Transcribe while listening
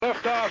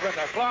and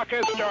the clock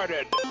has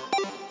started.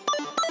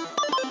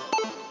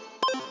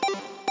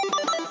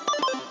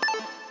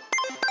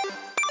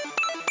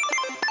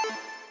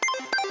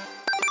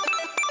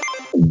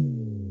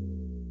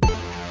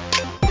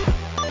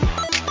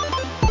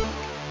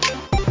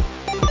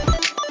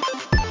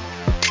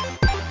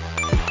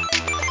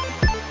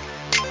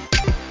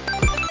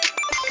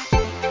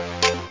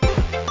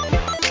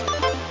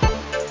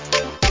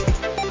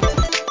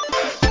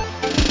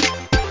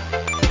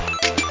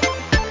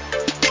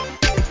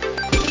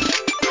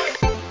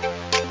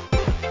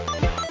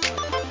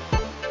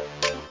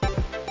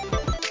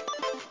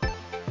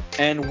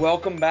 And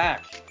welcome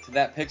back to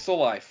That Pixel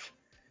Life.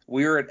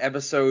 We're at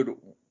episode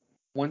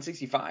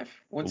 165?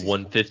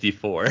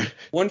 154.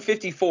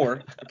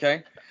 154,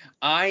 okay.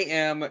 I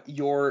am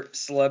your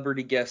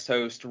celebrity guest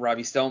host,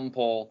 Robbie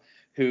Steltonpole,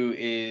 who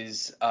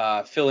is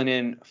filling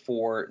in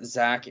for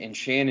Zach and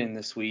Shannon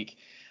this week.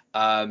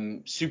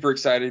 Super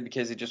excited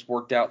because it just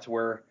worked out to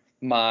where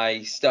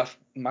my stuff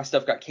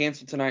got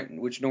canceled tonight,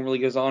 which normally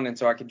goes on, and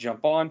so I could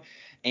jump on.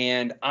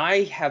 And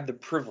I have the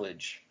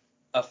privilege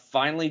of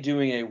finally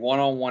doing a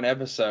one-on-one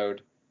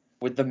episode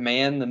with the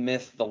man, the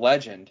myth, the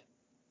legend,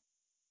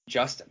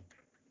 Justin.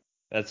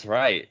 That's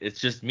right. It's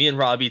just me and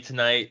Robbie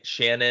tonight.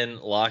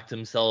 Shannon locked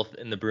himself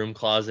in the broom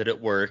closet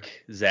at work.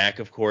 Zach,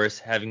 of course,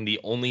 having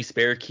the only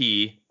spare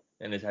key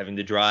and is having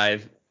to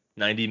drive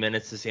 90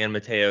 minutes to San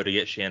Mateo to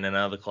get Shannon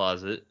out of the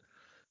closet.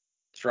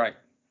 That's right.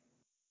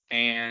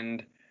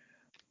 And,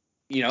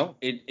 you know,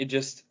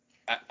 it's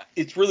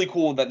really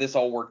cool that this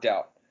all worked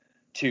out,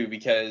 too,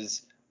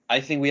 because I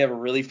think we have a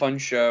really fun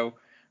show.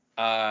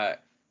 It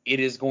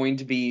is going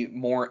to be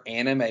more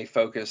anime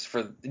focused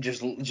for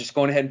just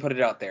going ahead and put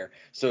it out there.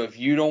 So if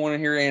you don't want to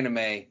hear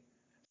anime,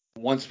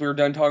 once we're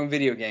done talking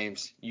video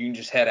games, you can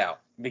just head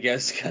out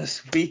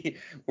because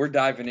we're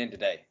diving in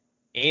today.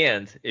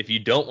 And if you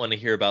don't want to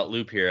hear about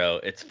Loop Hero,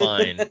 it's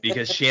fine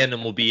because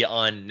Shannon will be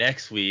on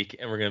next week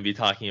and we're going to be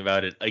talking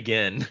about it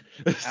again.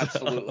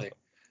 Absolutely.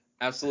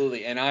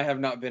 And I have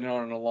not been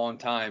on in a long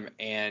time,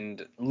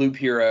 and Loop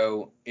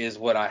Hero is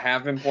what I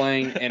have been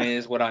playing and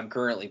is what I'm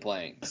currently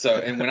playing. So,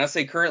 and when I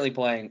say currently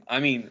playing, I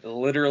mean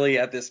literally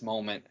at this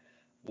moment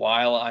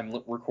while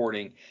I'm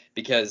recording,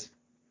 because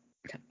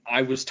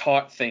I was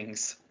taught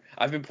things.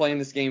 I've been playing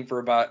this game for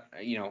about,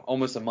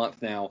 almost a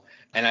month now,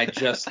 and I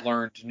just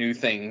learned new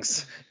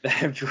things that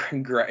have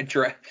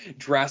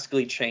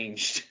drastically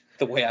changed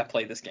the way I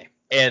play this game.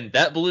 And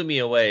that blew me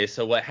away.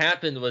 So what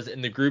happened was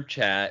in the group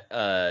chat,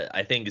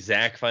 I think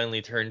Zach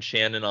finally turned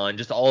Shannon on.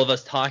 Just all of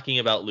us talking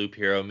about Loop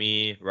Hero,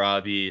 me,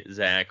 Robbie,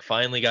 Zach,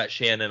 finally got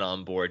Shannon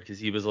on board because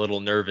he was a little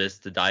nervous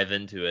to dive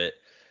into it.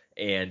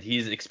 And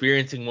he's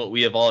experiencing what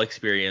we have all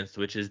experienced,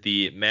 which is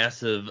the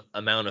massive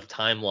amount of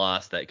time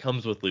loss that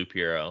comes with Loop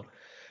Hero.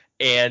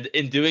 And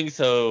in doing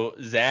so,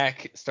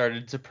 Zach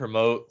started to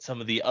promote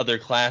some of the other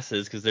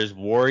classes because there's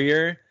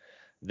Warrior,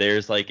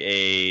 there's like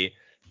a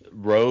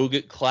Rogue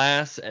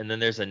class, and then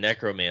there's a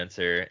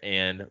Necromancer.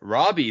 And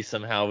Robbie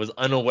somehow was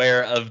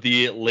unaware of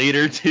the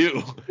later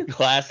two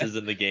classes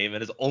in the game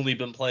and has only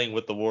been playing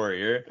with the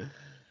Warrior.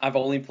 I've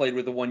only played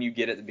with the one you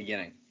get at the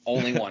beginning.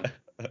 Only one.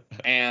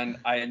 And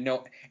I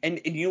know,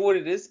 and you know what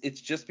it is? It's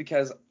just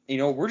because,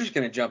 we're just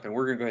going to jump in.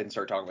 We're going to go ahead and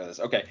start talking about this.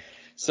 Okay.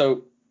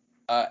 So,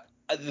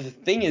 the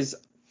thing is,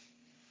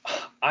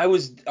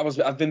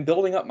 I've been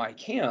building up my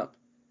camp,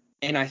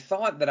 and I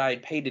thought that I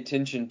had paid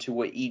attention to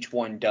what each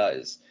one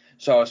does.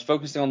 So I was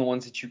focusing on the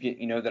ones that you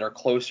get, that are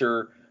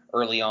closer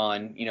early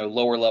on,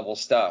 lower level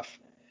stuff.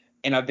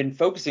 And I've been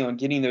focusing on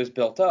getting those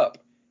built up.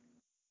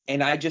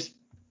 And I just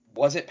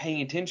wasn't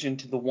paying attention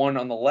to the one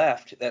on the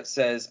left that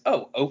says,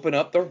 "Oh, open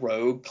up the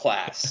Rogue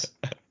class."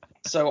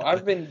 So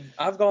I've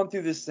gone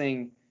through this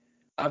thing.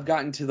 I've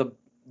gotten to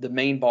the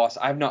main boss.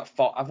 I've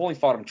only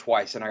fought him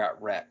twice and I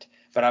got wrecked.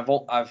 But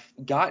I've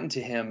gotten to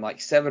him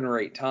like 7 or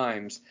 8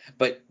 times.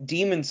 But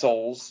Demon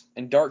Souls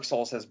and Dark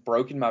Souls has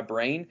broken my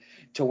brain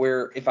to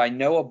where if I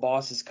know a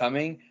boss is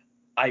coming,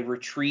 I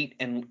retreat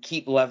and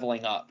keep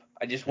leveling up.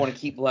 I just want to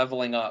keep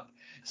leveling up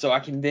so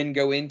I can then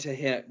go into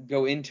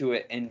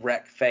it and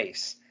wreck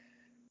face.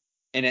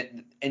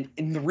 And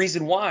the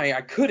reason why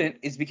I couldn't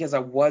is because I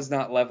was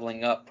not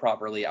leveling up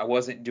properly. I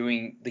wasn't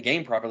doing the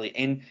game properly.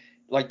 And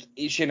like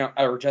Shannon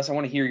or Jess, I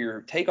want to hear your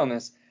take on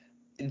this.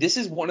 This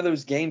is one of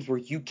those games where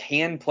you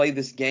can play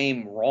this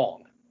game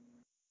wrong.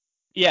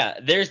 Yeah,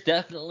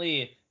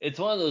 it's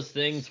one of those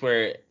things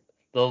where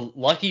the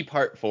lucky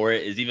part for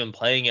it is even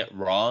playing it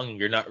wrong,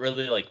 you're not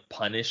really like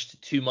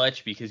punished too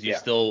much because you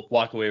still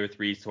walk away with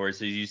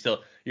resources.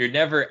 You're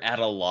never at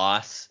a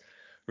loss,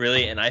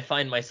 really. And I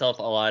find myself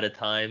a lot of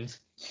times,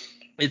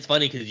 it's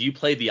funny because you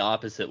play the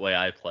opposite way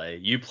I play.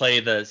 You play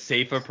the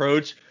safe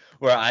approach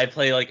where I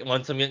play like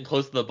once I'm getting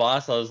close to the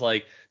boss, I was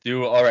like,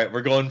 dude, all right,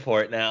 we're going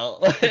for it now.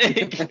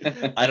 Like,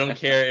 I don't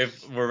care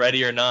if we're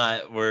ready or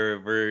not.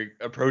 We're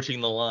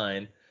approaching the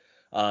line.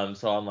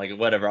 So I'm like,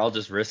 whatever, I'll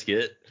just risk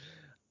it.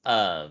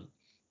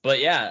 But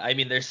yeah, I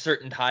mean, there's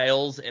certain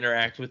tiles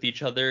interact with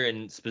each other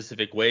in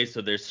specific ways.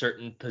 So there's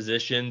certain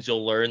positions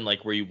you'll learn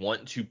like where you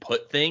want to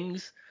put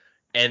things,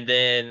 and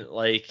then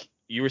like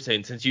you were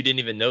saying, since you didn't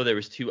even know there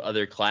was two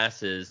other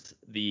classes,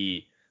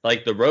 the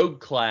rogue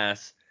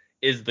class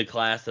is the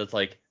class that's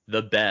like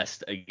the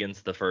best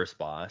against the first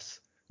boss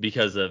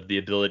because of the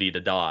ability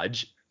to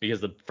dodge. Because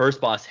the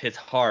first boss hits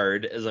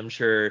hard, as I'm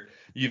sure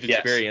you've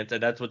experienced,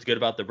 and that's what's good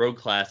about the rogue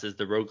class. Is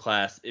the rogue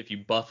class, if you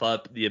buff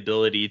up the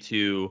ability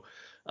to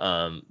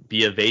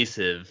be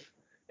evasive,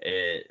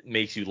 it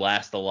makes you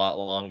last a lot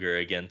longer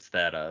against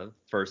that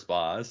first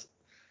boss.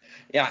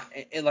 Yeah,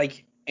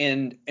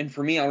 and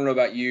for me, I don't know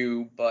about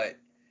you, but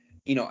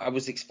I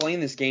was explaining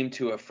this game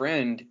to a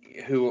friend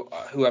who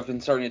I've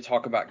been starting to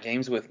talk about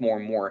games with more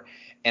and more,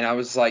 and I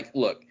was like,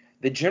 look,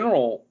 the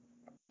general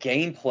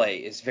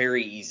gameplay is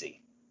very easy.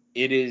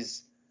 It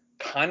is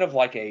kind of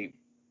like I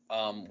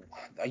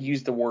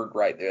used the word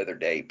right the other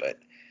day, but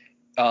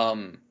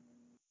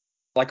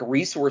like a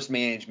resource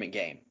management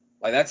game.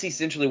 Like that's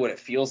essentially what it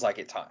feels like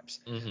at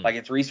times. Mm-hmm. Like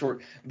it's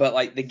resource, but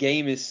like the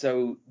game is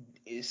so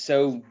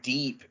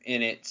deep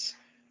in its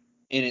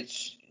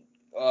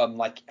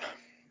like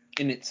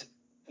in its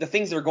the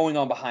things that are going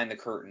on behind the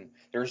curtain.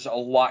 There's a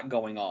lot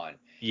going on,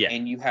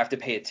 and you have to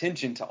pay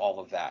attention to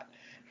all of that.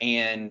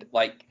 And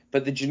like,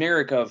 but the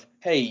generic of,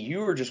 hey, you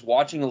were just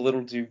watching a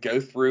little dude go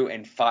through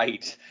and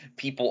fight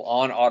people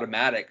on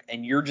automatic,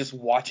 and you're just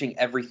watching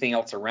everything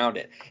else around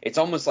it. It's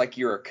almost like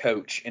you're a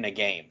coach in a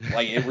game.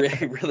 Like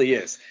it really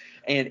is.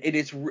 And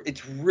it's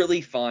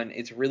really fun.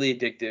 It's really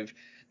addictive.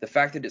 The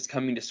fact that it's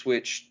coming to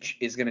Switch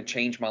is going to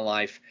change my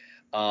life.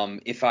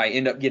 If I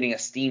end up getting a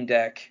Steam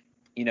Deck,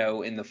 in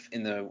the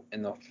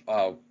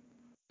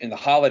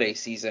holiday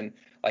season,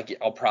 like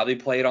I'll probably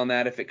play it on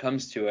that if it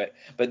comes to it.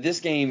 But this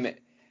game,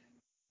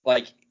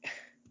 like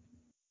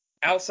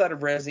outside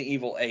of Resident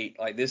Evil 8,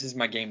 like this is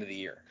my game of the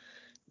year.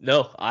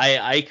 No,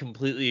 I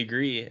completely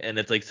agree. And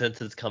it's like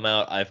since it's come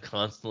out, I've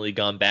constantly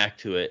gone back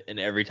to it. And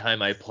every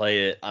time I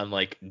play it, I'm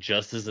like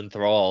just as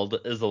enthralled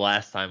as the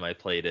last time I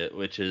played it,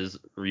 which is,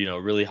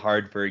 really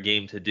hard for a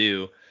game to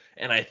do.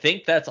 And I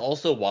think that's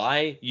also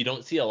why you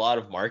don't see a lot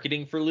of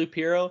marketing for Loop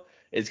Hero,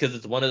 is because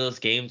it's one of those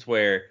games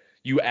where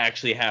you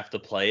actually have to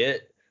play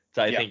it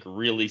to, I think,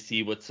 really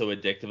see what's so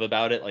addictive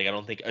about it. Like, I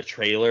don't think a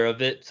trailer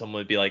of it,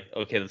 someone would be like,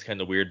 okay, that's kind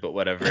of weird, but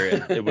whatever.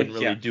 It wouldn't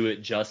really do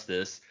it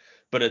justice.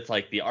 But it's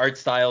like the art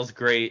style's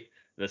great.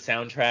 The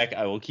soundtrack,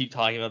 I will keep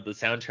talking about. The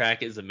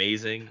soundtrack is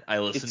amazing. I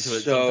listen to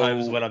it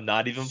sometimes when I'm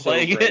not even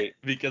playing it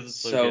because it's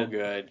so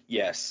good.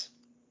 Yes.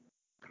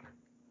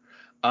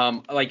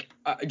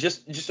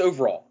 Just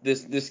overall,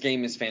 this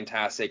game is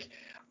fantastic.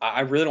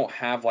 I really don't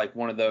have like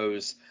one of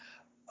those,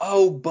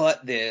 oh,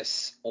 but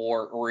this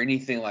or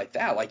anything like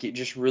that. Like it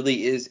just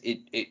really is.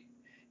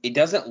 It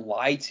doesn't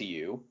lie to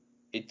you.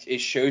 It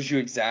shows you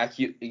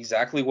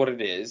exactly what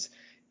it is.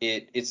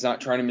 It's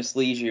not trying to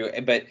mislead you,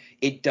 but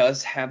it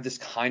does have this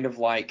kind of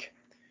like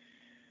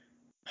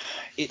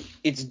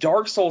it's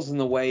Dark Souls in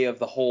the way of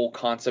the whole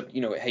concept.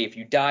 Hey, if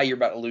you die, you're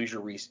about to lose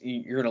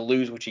you're going to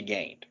lose what you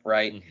gained,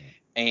 right? Mm-hmm.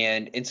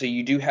 And so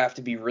you do have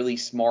to be really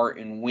smart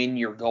in when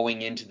you're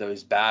going into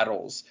those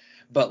battles.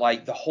 But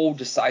like the whole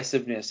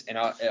decisiveness, and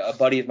a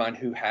buddy of mine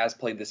who has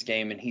played this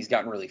game and he's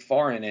gotten really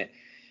far in it,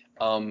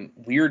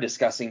 we were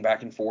discussing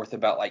back and forth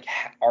about like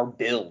our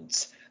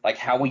builds, like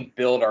how we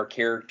build our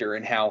character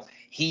and how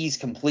he's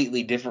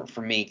completely different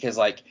from me. Because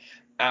like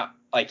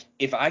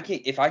if I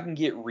can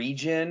get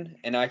regen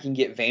and I can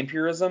get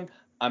vampirism,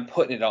 I'm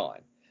putting it on.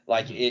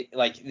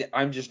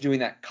 I'm just doing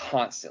that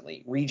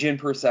constantly. Regen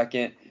per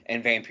second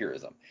and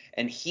vampirism.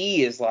 And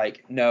he is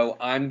like, no,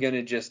 I'm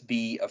gonna just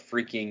be a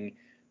freaking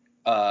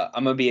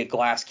I'm gonna be a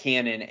glass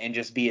cannon and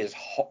just be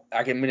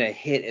I'm gonna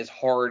hit as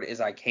hard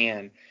as I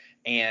can,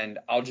 and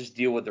I'll just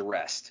deal with the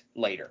rest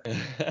later.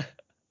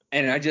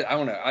 And I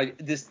don't know.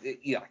 This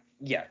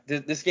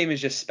game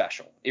is just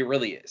special. It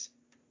really is.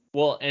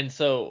 Well, and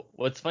so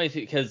what's funny too,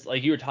 because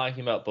like you were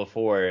talking about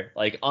before,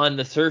 like on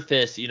the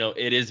surface,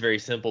 it is very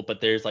simple, but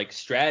there's like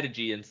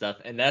strategy and stuff,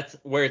 and that's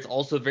where it's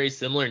also very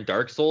similar in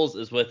Dark Souls,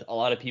 is with a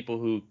lot of people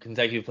who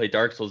consecutively play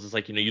Dark Souls. It's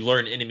like, you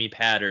learn enemy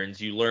patterns,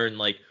 you learn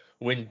like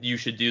when you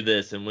should do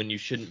this and when you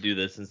shouldn't do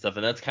this and stuff,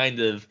 and that's kind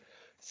of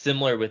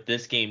similar with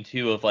this game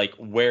too, of like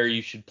where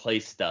you should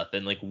place stuff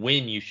and like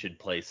when you should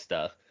place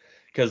stuff,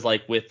 because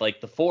like with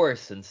like the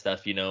forest and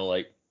stuff,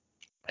 like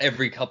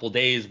every couple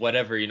days,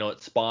 whatever,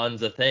 it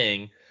spawns a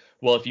thing.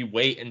 Well, if you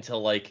wait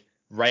until like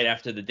right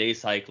after the day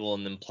cycle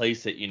and then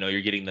place it,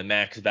 you're getting the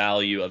max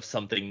value of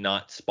something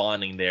not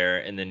spawning there,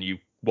 and then you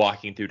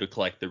walking through to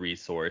collect the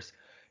resource.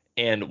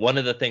 And one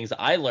of the things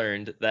I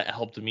learned that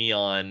helped me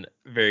on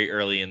very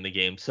early in the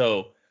game,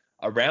 so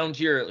around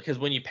because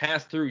when you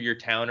pass through your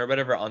town or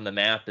whatever on the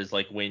map is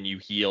like when you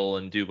heal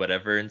and do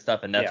whatever and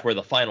stuff, and that's where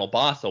the final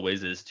boss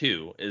always is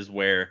too, is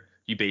where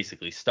you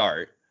basically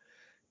start.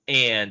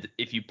 And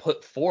if you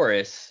put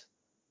forests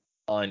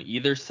on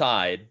either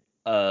side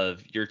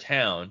of your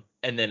town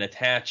and then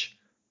attach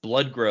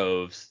blood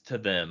groves to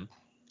them,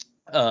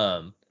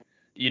 um,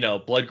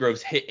 blood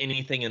groves hit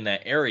anything in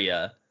that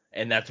area,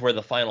 and that's where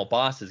the final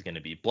boss is going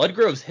to be. Blood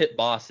groves hit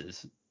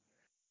bosses.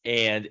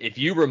 And if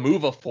you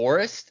remove a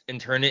forest and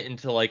turn it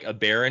into like a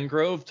barren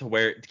grove to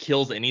where it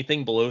kills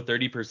anything below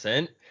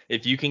 30%,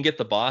 if you can get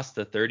the boss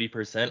to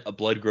 30%, a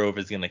blood grove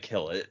is going to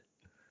kill it.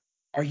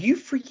 Are you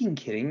freaking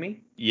kidding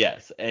me?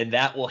 Yes, and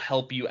that will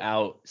help you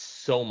out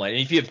so much. And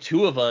if you have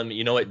two of them,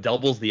 it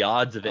doubles the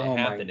odds of it Oh my!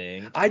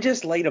 happening. I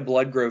just laid a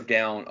blood grove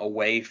down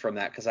away from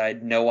that because I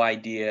had no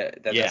idea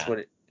that that's Yeah. what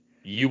it.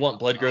 You want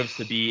blood groves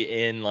to be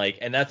in like,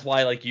 and that's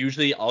why like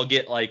usually I'll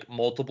get like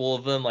multiple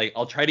of them. Like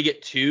I'll try to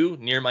get two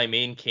near my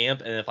main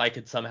camp, and if I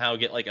could somehow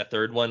get like a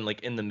third one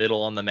like in the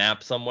middle on the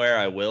map somewhere,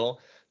 I will.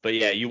 But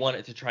yeah, you want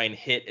it to try and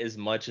hit as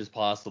much as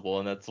possible,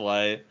 and that's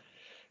why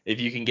if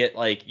you can get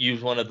like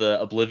use one of the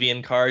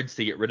Oblivion cards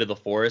to get rid of the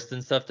forest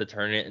and stuff to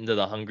turn it into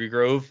the Hungry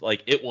Grove,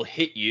 like it will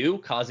hit you,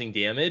 causing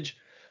damage.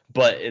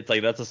 But it's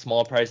like that's a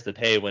small price to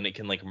pay when it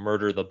can like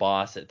murder the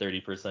boss at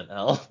 30%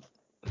 health.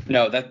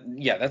 No,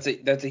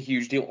 that's a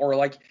huge deal. Or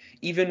like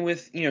even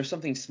with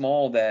something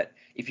small that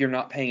if you're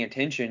not paying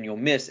attention you'll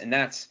miss, and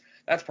that's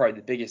probably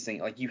the biggest thing.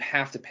 Like you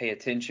have to pay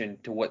attention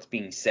to what's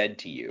being said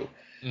to you.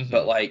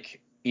 But Hmm.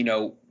 like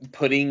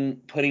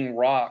putting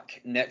rock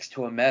next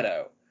to a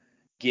meadow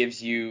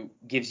gives you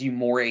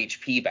more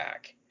HP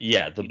back.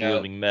 Yeah, the You know,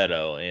 blooming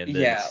meadow, and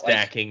then yeah, like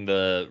stacking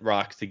the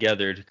rocks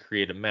together to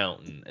create a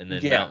mountain, and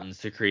then yeah, mountains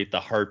to create the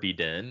harpy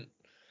den.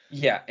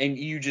 yeah, and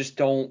you just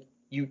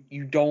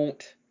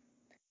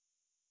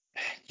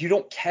you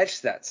don't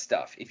catch that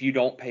stuff if you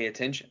don't pay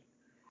attention.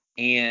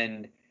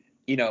 And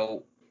you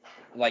know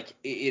like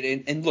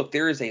and look,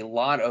 there is a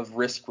lot of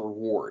risk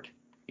reward,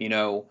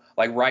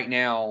 like right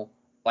now,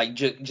 like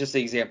just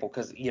the example,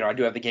 because I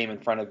do have the game in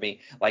front of me.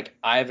 Like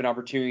I have an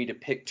opportunity to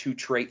pick two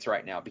traits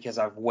right now because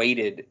I've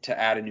waited to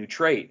add a new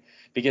trait,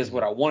 because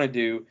what Hmm. I want to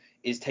do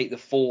is take the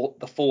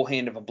full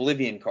hand of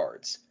Oblivion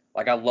cards.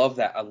 Like I love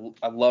that.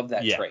 I love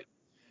that Yeah, trait,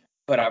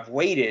 but I've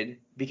waited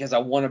because I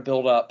want to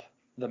build up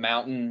the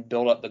mountain,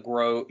 build up the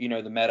grow,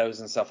 the meadows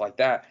and stuff like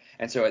that.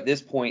 And so at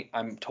this point,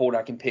 I'm told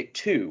I can pick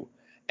two,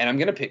 and I'm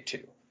gonna pick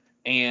two.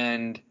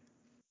 And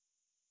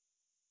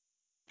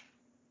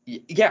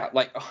yeah,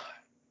 like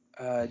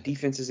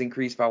defense is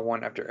increased by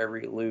one after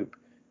every loop.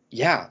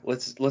 Yeah,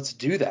 let's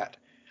do that.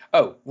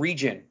 Oh,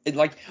 regen,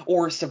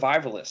 or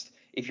survivalist.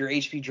 If your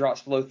HP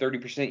drops below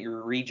 30%,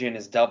 your regen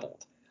is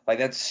doubled. Like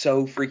that's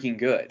so freaking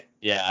good.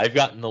 yeah. I've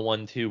gotten the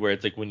one too where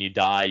it's like when you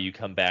die, you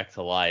come back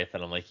to life,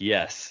 and I'm like,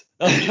 yes,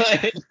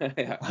 I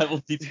Yeah.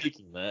 will be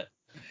taking that.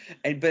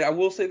 But I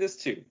will say this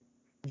too.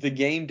 The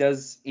game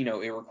does,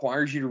 it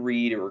requires you to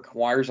read, it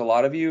requires a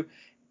lot of you.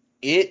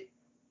 It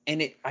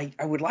and it I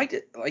would like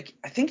to, like,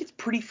 I think it's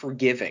pretty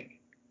forgiving.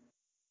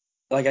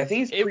 Like I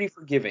think it's It pretty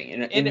forgiving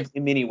in and in,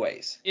 in many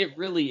ways. it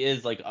really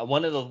is like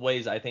one of the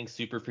ways I think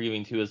super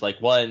forgiving too is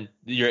like one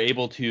you're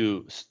able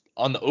to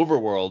on the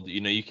overworld,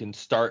 you can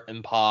start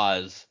and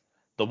pause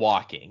the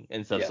walking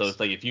and stuff. So Yes. it's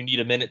like if you need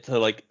a minute to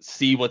like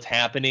see what's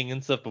happening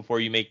and stuff before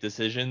you make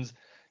decisions,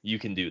 you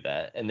can do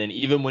that. And then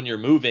even when you're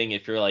moving,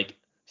 if you're like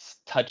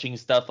touching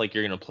stuff like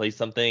you're gonna play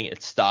something,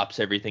 it stops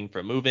everything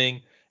from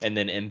moving. And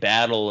then in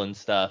battle and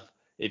stuff,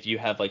 if you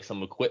have like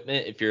some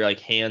equipment, if you're like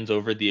hands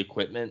over the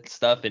equipment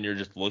stuff and you're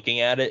just looking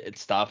at it, it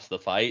stops the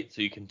fight.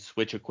 So you can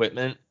switch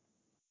equipment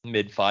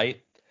mid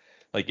fight.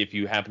 Like if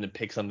you happen to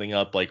pick something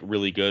up like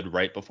really good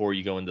right before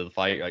you go into the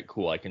fight, you're like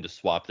cool, I can just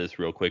swap this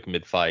real quick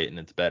mid fight and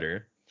it's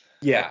better.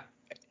 Yeah.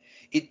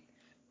 It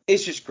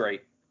it's just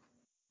great.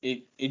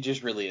 It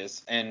just really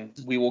is, and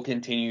we will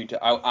continue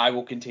to. I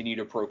will continue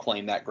to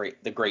proclaim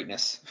the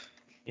greatness.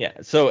 Yeah.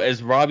 So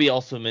as Robbie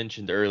also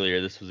mentioned earlier,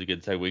 this was a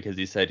good segue because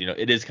he said,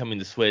 it is coming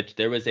to Switch.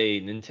 There was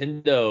a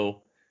Nintendo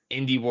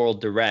Indie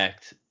World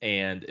Direct,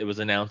 and it was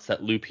announced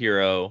that Loop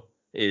Hero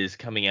is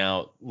coming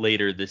out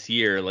later this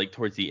year, like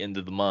towards the end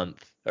of the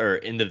month or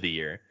end of the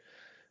year,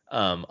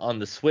 on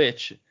the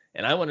Switch.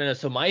 And I want to know.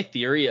 So my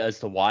theory as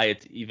to why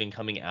it's even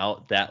coming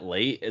out that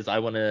late is I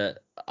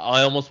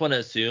almost want to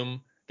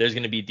assume there's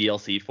going to be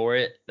DLC for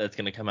it that's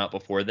going to come out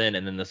before then,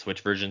 and then the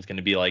Switch version is going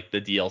to be like the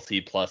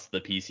DLC plus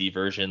the PC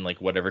version, like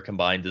whatever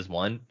combined is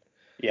one.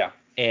 Yeah.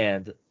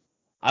 And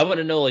I want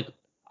to know, like,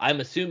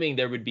 I'm assuming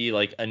there would be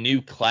like a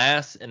new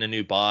class and a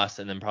new boss,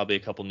 and then probably a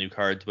couple new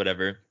cards,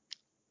 whatever.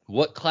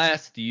 What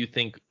class do you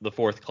think the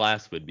fourth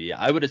class would be?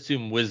 I would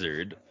assume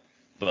Wizard,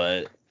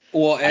 but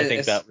Well, I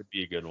think that would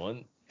be a good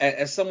one.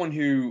 as someone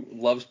who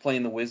loves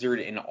playing the wizard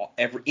in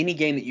any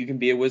game that you can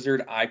be a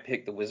wizard, I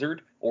pick the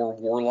wizard or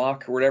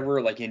warlock or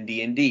whatever. Like in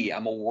D&D,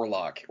 I'm a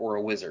warlock or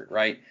a wizard,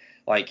 right?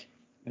 Like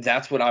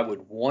that's what I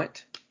would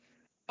want.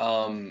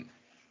 Um,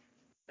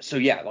 so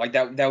yeah, like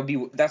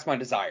that's my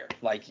desire.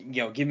 Like,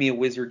 give me a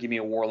wizard, give me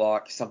a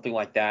warlock, something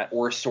like that,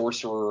 or a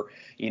sorcerer,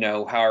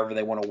 however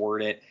they want to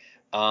word it.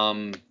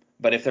 Um,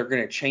 but if they're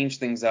going to change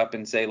things up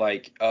and say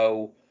like,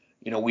 oh,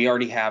 we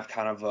already have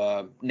kind of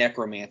a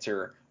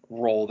necromancer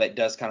role that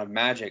does kind of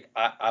magic,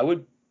 I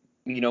would,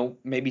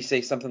 maybe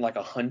say something like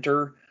a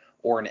hunter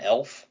or an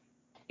elf,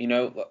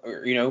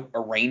 or a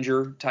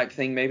ranger type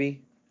thing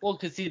maybe. Well,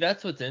 cause see,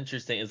 that's what's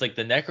interesting is like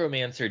the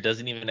necromancer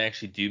doesn't even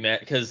actually do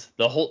because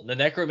the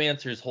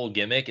necromancer's whole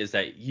gimmick is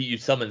that you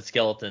summon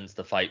skeletons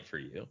to fight for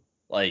you.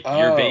 Like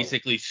you're Oh,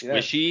 basically yeah,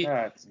 squishy,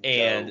 that's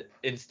and dope.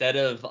 instead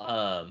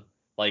of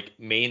like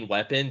main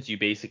weapons, you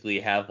basically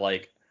have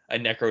like a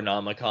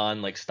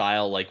Necronomicon like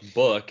style like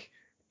book,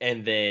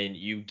 and then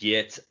you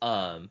get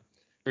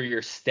for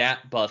your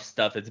stat buff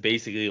stuff, it's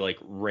basically like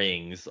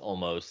rings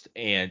almost,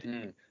 and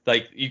Mm.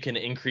 like you can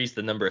increase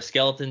the number of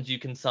skeletons you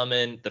can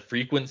summon, the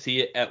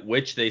frequency at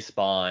which they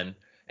spawn,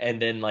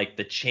 and then like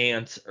the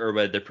chance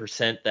or the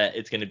percent that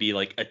it's going to be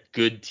like a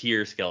good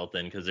tier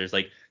skeleton, because there's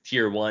like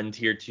tier 1,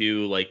 tier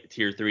 2, like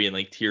tier 3, and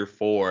like tier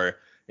 4,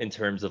 in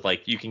terms of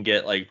like you can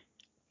get like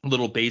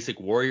little basic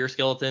warrior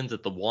skeletons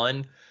at the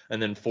 1, and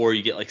then 4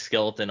 you get like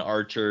skeleton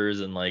archers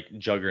and like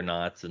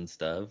juggernauts and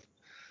stuff.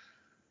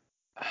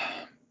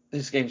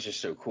 This game's just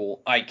so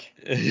cool. Like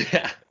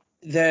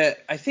Yeah.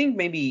 I think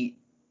maybe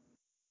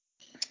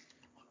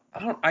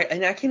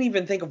I can't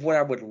even think of what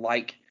I would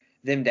like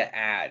them to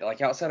add.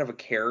 Like outside of a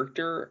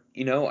character,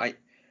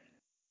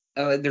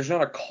 there's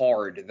not a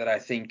card that I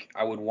think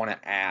I would want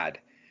to add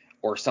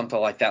or something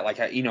like that. Like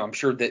I'm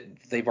sure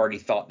that they've already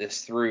thought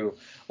this through.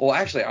 Well,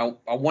 actually, I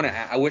want to.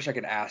 I wish I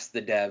could ask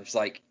the devs,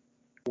 like,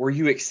 were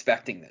you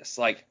expecting this?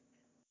 Like,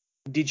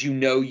 did you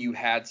know you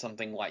had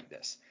something like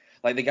this?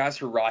 Like the guys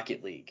for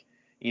Rocket League,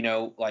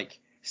 like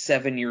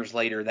 7 years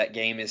later, that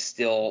game is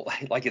still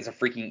like it's a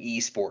freaking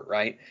esport,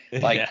 right?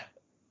 Like, Yeah.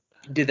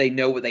 did they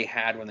know what they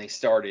had when they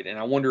started? And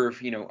I wonder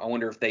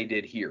if they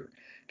did here,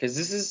 because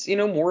this is,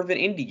 more of an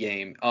indie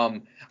game.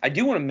 I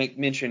do want to make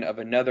mention of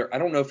another. I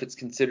don't know if it's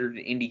considered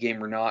an indie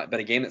game or not, but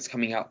a game that's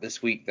coming out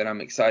this week that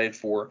I'm excited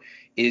for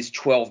is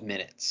 12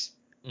 Minutes.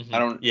 I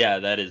don't. Yeah,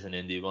 that is an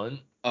indie one.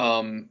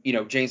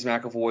 James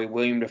McAvoy,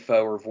 William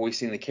Dafoe are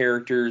voicing the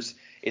characters.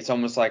 It's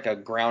almost like a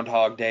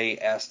Groundhog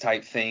Day-esque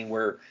type thing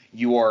where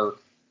you are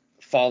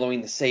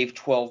following the save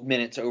 12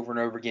 minutes over and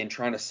over again,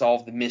 trying to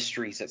solve the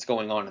mysteries that's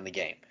going on in the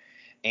game.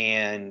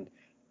 And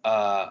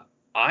I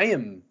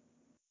am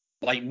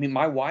like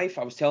my wife.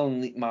 I was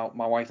telling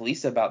my wife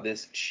Lisa about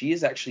this. She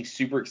is actually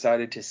super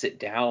excited to sit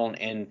down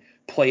and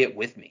play it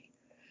with me.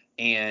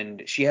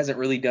 And she hasn't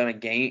really done a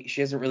game.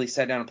 She hasn't really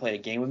sat down and played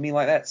a game with me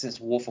like that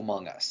since Wolf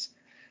Among Us.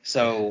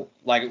 So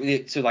like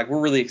we're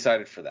really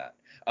excited for that.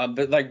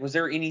 But like, was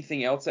there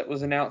anything else that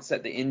was announced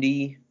at the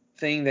indie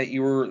thing that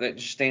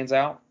just stands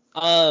out?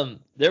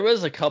 There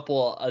was a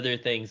couple other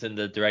things in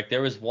the direct.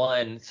 There was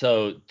one,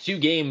 so two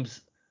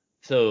games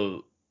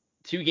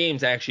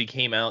actually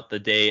came out the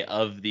day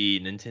of the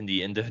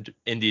Nintendo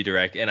Indie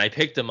Direct, and I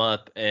picked them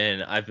up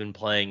and I've been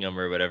playing them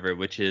or whatever,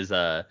 which is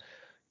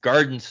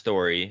Garden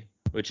Story,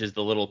 which is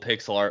the little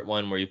pixel art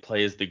one where you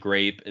play as the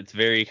grape. It's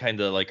very kind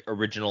of like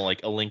original,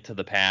 like A Link to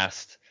the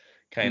Past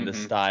kind of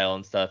Mm-hmm. style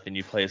and stuff. And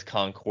you play as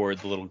Concord,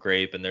 the little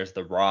grape, and there's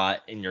the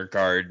rot in your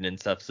garden and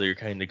stuff. So you're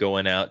kind of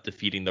going out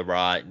defeating the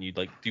rot, and you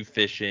like do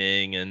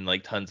fishing and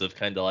like tons of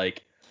kind of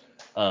like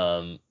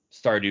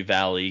Stardew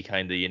Valley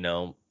kind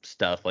of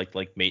stuff like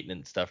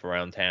maintenance stuff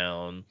around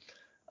town.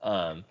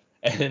 And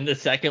then the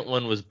second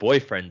one was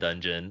Boyfriend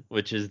Dungeon,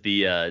 which is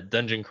the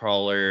dungeon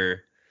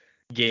crawler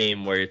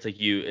game where it's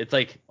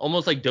like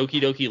almost like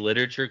Doki Doki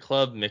Literature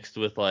Club mixed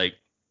with like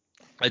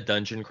a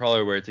dungeon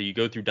crawler, where it's like you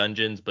go through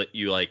dungeons, but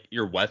you like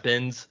your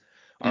weapons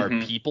are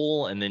Mm-hmm.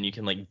 people, and then you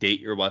can like date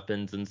your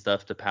weapons and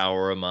stuff to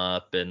power them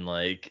up and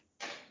like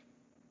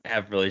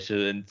have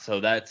relationships. And so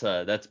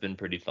that's been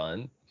pretty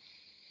fun.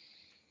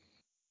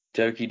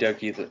 Doki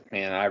Doki,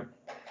 man,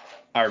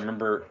 I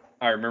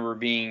remember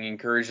being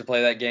encouraged to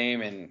play that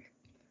game, and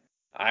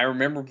I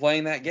remember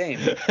playing that game.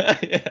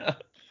 Yeah,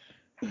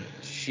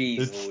 Jeez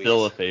it's still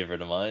a Louise.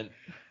 favorite of mine.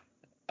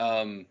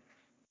 Um,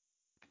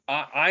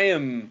 I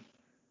am.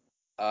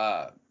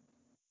 Uh,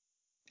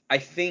 I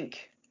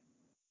think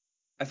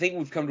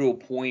we've come to a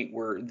point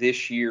where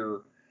this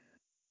year,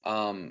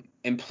 and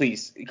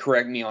please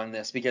correct me on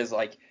this because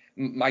like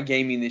my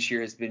gaming this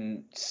year has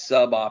been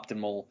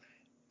suboptimal.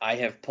 I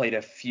have played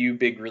a few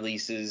big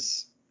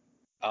releases,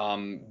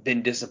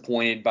 been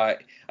disappointed by.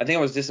 I think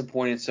I was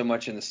disappointed so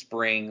much in the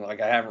spring.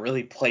 Like I haven't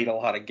really played a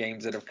lot of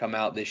games that have come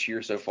out this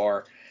year so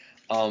far.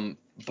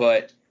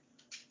 But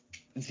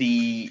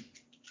the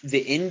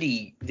the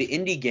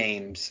indie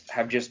games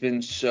have just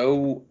been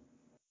so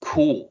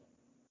cool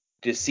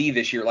to see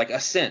this year. Like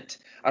Ascent.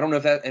 I don't know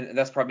if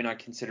that's probably not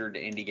considered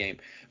an indie game,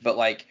 but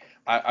like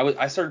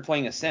I started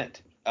playing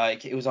Ascent.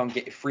 It was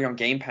free on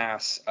Game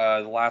Pass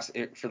for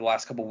the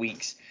last couple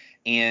weeks,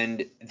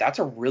 and that's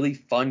a really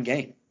fun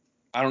game.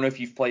 I don't know if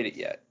you've played it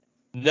yet.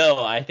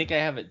 No, I think I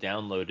have it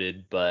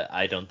downloaded, but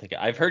I don't think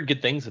I've heard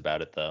good things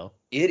about it though.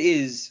 It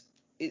is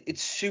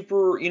it's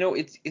super,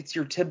 it's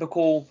your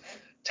typical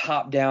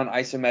top-down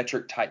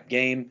isometric type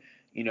game,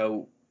 you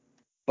know,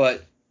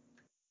 but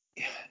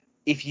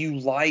if you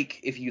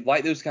like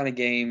those kind of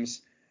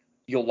games,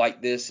 you'll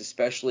like this,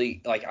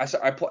 especially like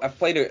I've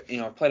played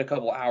I've played a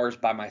couple hours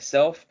by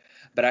myself,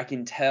 but I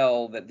can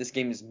tell that this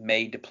game is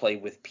made to play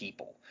with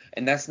people,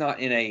 and that's not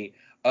in a,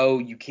 oh,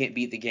 you can't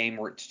beat the game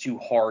or it's too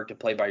hard to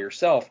play by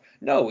yourself.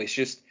 No, it's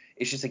just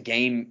a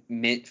game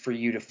meant for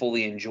you to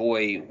fully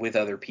enjoy with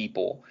other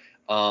people.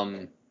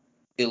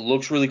 It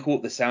looks really cool.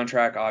 The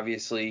soundtrack,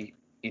 obviously,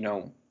 you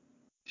know,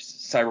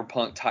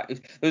 cyberpunk type.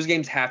 Those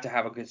games have to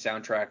have a good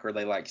soundtrack or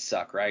they like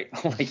suck, right?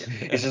 Like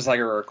it's just like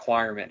a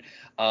requirement.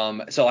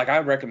 So like I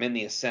recommend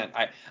The Ascent.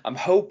 I'm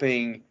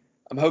hoping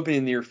in the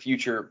near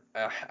future.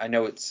 I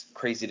know it's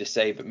crazy to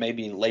say, but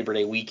maybe in Labor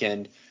Day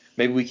weekend,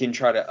 maybe we can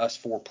try to us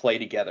four play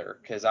together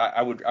because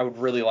I would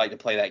really like to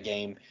play that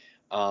game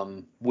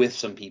with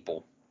some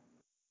people.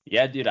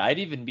 Yeah, dude, I'd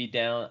even be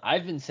down.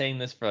 I've been saying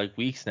this for like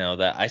weeks now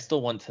that I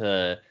still want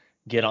to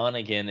get on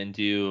again and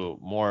do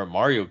more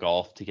Mario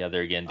Golf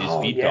together again, do Oh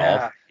speed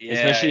golf, yeah,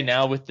 especially yeah.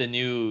 now with the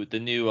new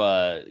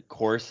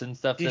course and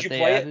stuff Did that you they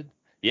play it? added.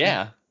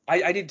 Yeah.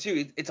 I did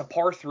too. It's a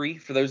par three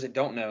for those that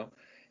don't know.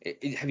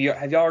 Have you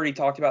already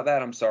talked about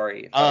that? I'm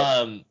sorry if I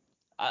don't.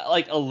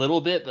 Like a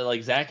little bit, but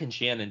like Zach and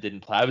Shannon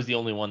didn't play. I was the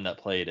only one that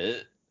played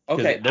it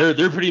because Okay,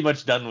 they're pretty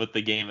much done with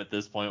the game at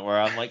this point. Where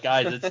I'm like,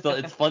 guys,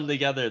 it's fun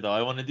together though.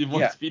 I want to do more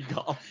yeah. speed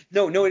golf.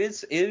 No,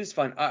 it is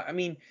fun. I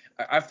mean,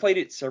 I've played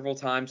it several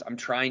times. I'm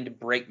trying to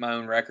break my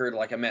own record.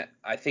 Like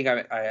I think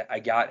I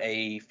got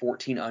a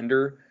 14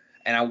 under,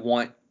 and I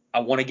want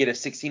to get a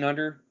 16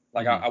 under.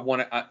 Like Mhm. I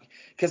want to,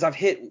 because I've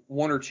hit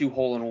one or two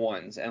hole in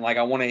ones, and like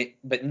I want to,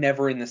 but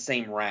never in the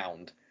same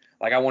round.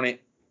 Like I want to,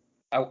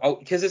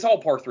 because it's all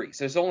par three,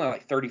 so it's only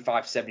like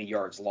 35, 70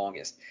 yards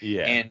longest,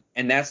 Yeah.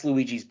 and that's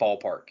Luigi's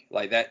ballpark.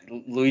 Like that,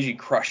 Luigi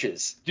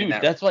crushes in Dude,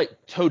 that. that's why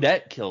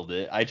Toadette killed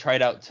it. I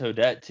tried out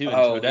Toadette too, and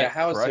Oh yeah, Toadette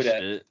how is crushed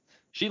that? it.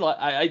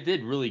 I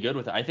did really good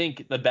with it. I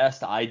think the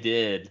best I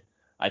did,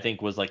 I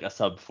think, was like a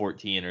sub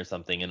 14 or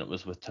something, and it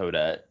was with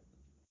Toadette.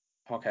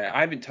 Okay, I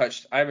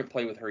haven't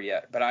played with her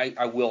yet, but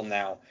I will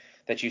now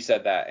that you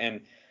said that.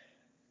 And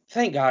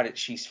thank God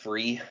she's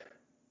free,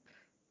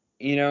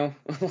 you know?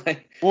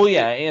 Like, Well,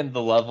 yeah, and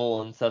the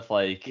level and stuff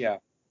like, yeah,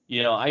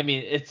 I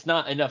mean, it's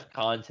not enough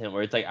content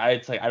where it's like I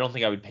don't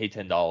think I would pay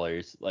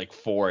 $10 like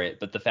for it,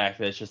 but the fact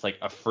that it's just like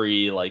a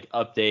free like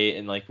update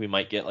and like we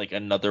might get like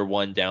another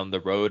one down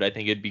the road, I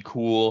think it'd be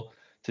cool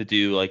to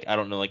do like I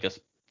don't know like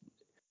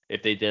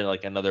if they did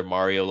like another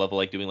Mario level,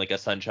 like doing like a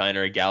Sunshine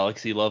or a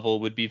Galaxy level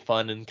would be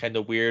fun and kind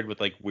of weird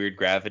with like weird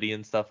gravity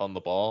and stuff on the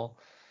ball.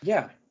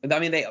 yeah. I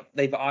mean,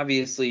 they've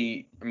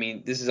obviously. I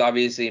mean, this is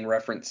obviously in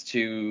reference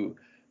to,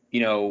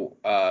 you know,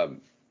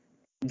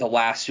 the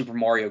last Super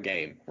Mario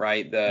game,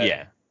 right? The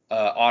Yeah.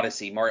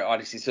 Mario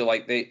Odyssey. So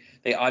like they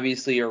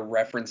obviously are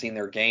referencing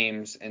their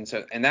games, and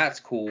that's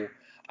cool.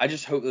 I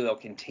just hope that they'll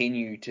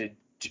continue to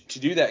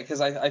do that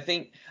because I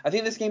think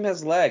this game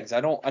has legs.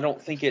 I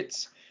don't think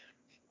it's,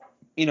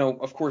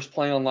 of course,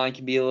 playing online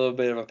can be a little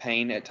bit of a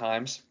pain at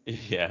times,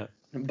 Yeah.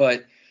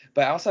 but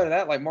outside of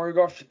that, like Mario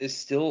Golf is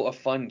still a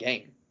fun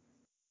game.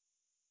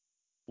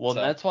 Well, and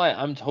So, that's why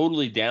I'm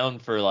totally down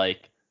for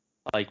like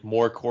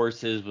more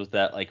courses with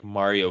that like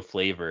Mario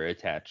flavor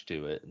attached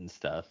to it and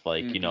stuff.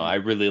 Like, hmm I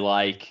really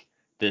like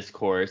this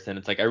course and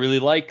it's like I really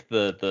like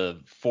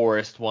the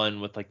forest one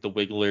with like the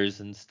wigglers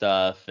and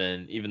stuff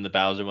and even the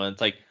Bowser one.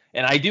 It's like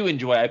and I do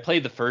enjoy I play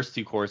the first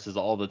two courses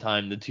all the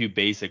time, the two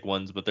basic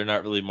ones, but they're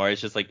not really Mario.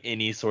 It's just like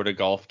any sort of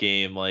golf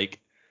game like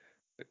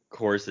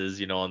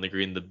courses, on the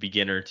green, the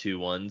beginner two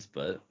ones,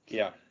 but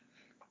yeah.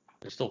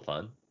 they're still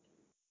fun.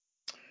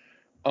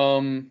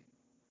 Um,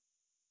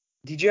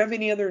 did you have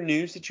any other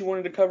news that you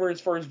wanted to cover as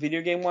far as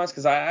video game wise?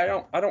 Because I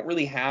don't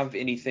really have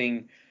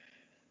anything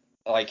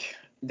like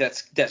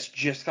that's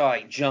just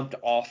like jumped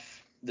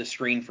off the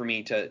screen for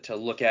me to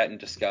look at and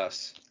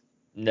discuss.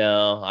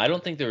 No, I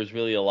don't think there was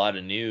really a lot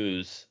of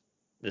news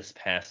this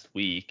past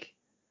week.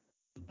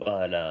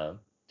 But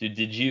did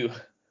you?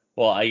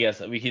 Well, I guess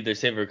we could either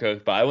save or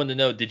cook. But I want to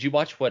know, did you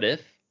watch What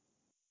If?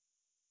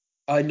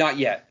 Not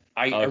yet.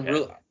 I Okay.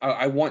 really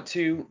I want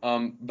to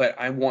but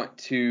I want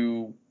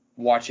to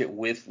watch it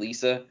with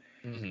Lisa.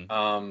 Hmm.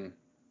 Um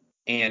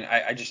and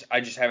I just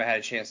haven't had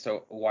a chance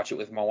to watch it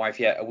with my wife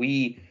yet.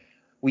 We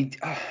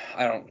I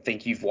don't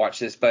think you've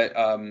watched this, but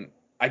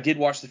I did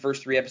watch the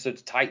first three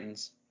episodes of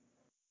Titans.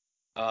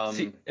 See,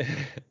 Um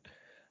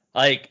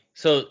like,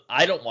 so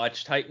I don't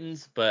watch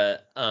Titans,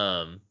 but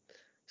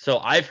so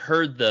I've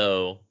heard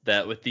though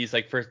that with these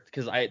like first,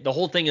 because the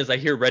whole thing is I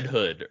hear Red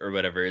Hood or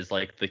whatever is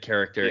like the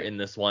character yeah. in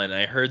this one.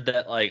 I heard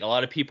that like a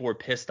lot of people were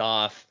pissed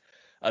off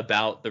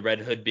about the Red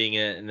Hood being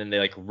in it, and then they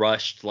like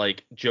rushed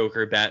like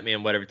Joker,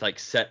 Batman, whatever to like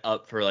set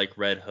up for like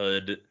Red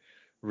Hood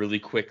really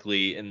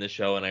quickly in the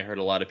show, and I heard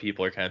a lot of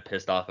people are kind of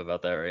pissed off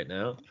about that right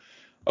now.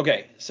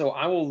 Okay, so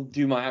I will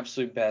do my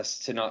absolute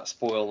best to not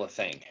spoil a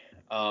thing.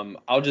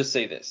 I'll just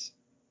say this.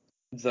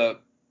 The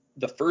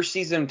the first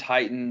season of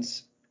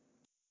Titans,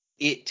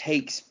 it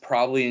takes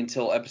probably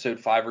until episode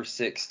 5 or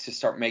 6 to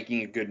start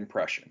making a good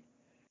impression.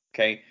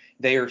 Okay,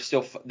 they're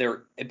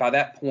by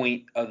that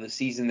point of the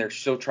season they're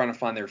still trying to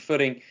find their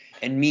footing.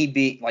 And me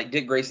being like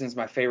Dick Grayson's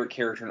my favorite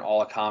character in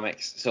all of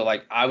comics, so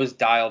like I was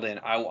dialed in.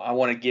 I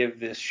want to give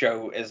this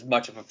show as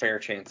much of a fair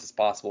chance as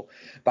possible.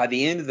 By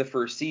the end of the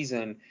first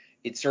season,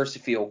 it starts to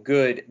feel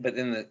good, but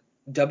then the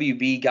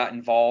WB got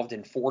involved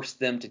and forced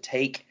them to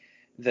take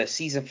the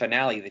season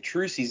finale, the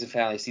true season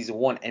finale of season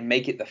 1, and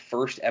make it the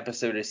first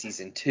episode of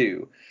season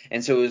 2.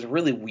 And so it was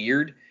really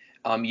weird.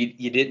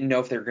 You didn't know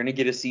if they were going to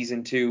get a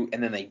season 2,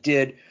 and then they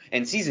did.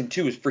 And season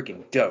 2 is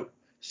freaking dope.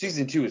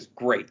 Season 2 is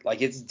great.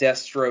 Like, it's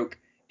Deathstroke.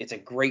 It's a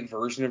great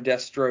version of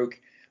Deathstroke.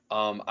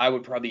 I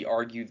would probably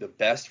argue the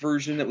best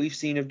version that we've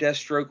seen of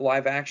Deathstroke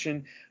live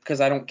action, because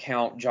I don't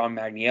count John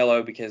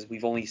Magniello, because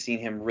we've only seen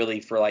him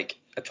really for like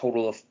a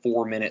total of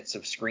 4 minutes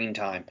of screen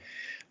time.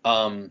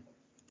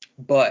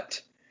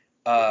 But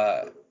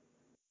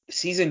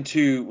season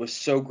 2 was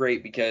so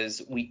great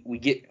because we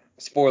get,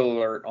 spoiler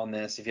alert on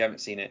this if you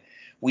haven't seen it,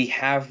 we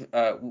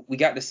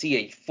got to see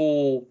a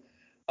full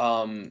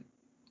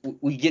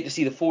we get to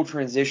see the full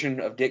transition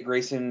of Dick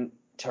Grayson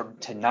to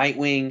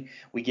Nightwing.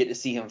 We get to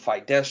see him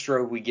fight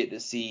Deathstroke. We get to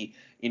see,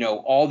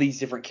 all these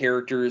different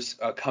characters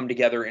come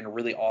together in a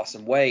really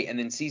awesome way. And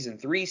then season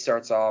 3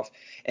 starts off,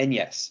 and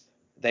yes,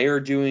 they are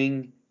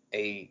doing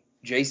a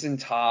Jason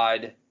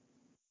Todd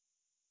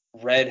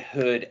Red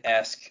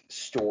Hood-esque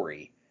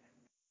story.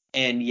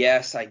 And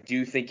yes, I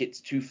do think it's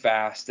too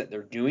fast that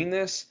they're doing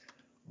this,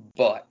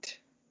 but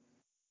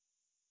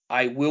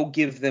I will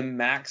give them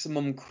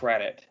maximum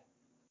credit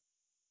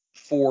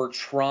for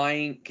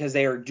trying, because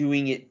they are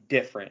doing it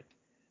different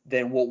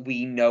than what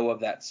we know of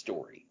that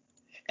story.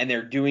 And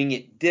they're doing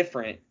it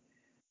different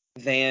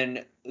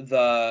than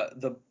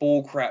the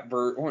bullcrap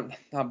or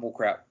not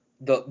bullcrap,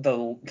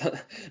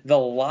 the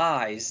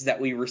lies that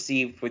we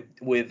received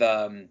with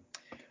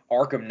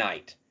Arkham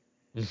Knight.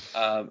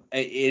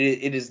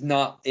 It is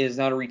not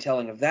a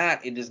retelling of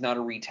that. It is not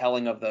a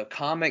retelling of the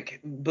comic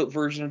book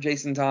version of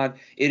Jason Todd.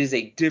 It is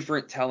a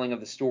different telling of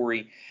the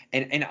story,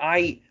 and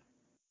I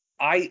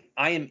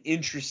am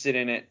interested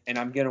in it, and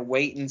I'm gonna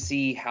wait and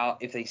see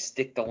if they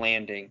stick the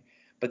landing.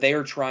 But they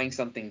are trying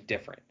something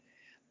different.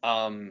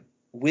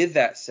 With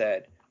that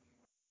said,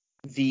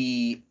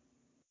 the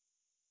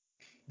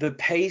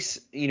pace,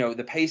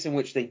 the pace in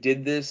which they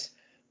did this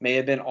may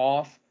have been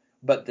off,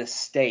 but the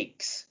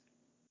stakes,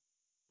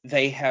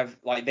 they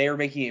are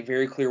making it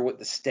very clear what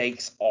the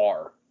stakes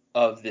are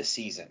of this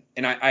season,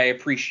 and I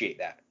appreciate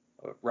that,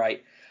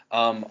 right?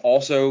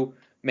 Also,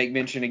 make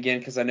mention again,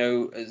 because I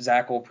know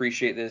Zach will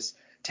appreciate this,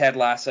 Ted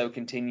Lasso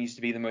continues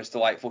to be the most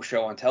delightful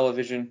show on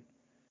television.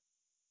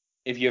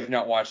 If you have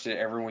not watched it,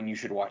 everyone, you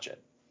should watch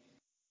it.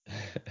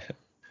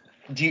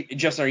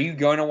 Justin, are you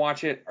going to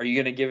watch it? Are you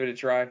going to give it a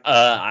try?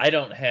 I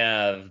don't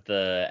have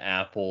the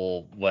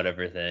Apple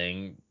whatever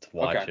thing to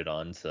watch it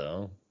on,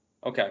 so.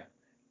 Okay.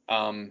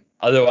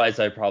 Otherwise,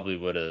 I probably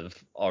would have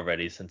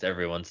already, since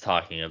everyone's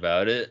talking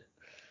about it.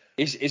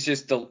 It's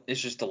just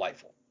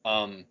delightful.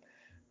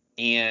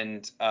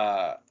 And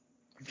I'm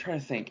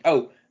trying to think.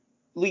 Oh,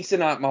 Lisa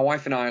and I, my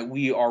wife and I,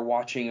 we are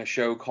watching a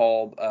show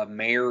called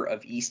Mayor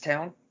of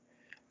Easttown.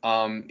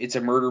 It's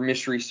a murder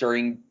mystery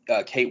starring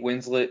Kate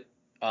Winslet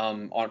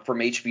from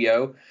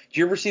HBO. Did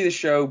you ever see the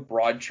show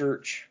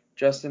Broadchurch,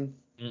 Justin?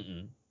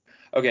 Mm-mm.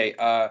 Okay.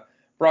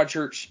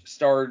 Broadchurch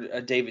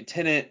starred David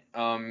Tennant.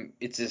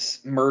 It's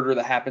this murder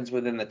that happens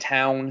within the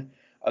town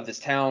of this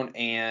town,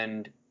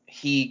 and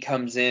he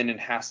comes in and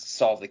has to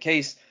solve the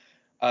case.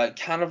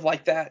 Kind of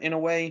like that in a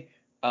way.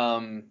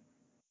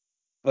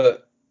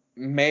 But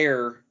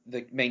Mayor,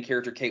 the main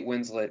character, Kate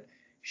Winslet,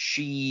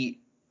 she,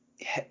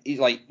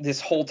 like, this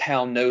whole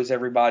town knows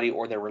everybody,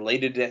 or they're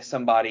related to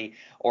somebody,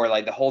 or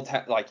like the whole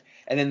town, like,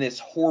 and then this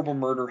horrible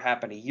murder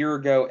happened a year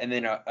ago, and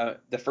then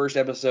the first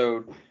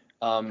episode,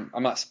 I'm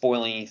not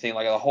spoiling anything,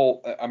 like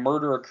a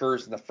murder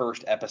occurs in the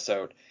first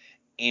episode,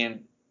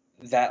 and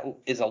that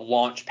is a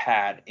launch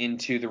pad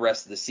into the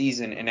rest of the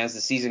season. And as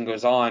the season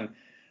goes on,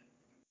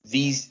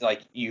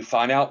 you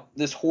find out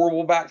this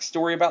horrible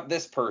backstory about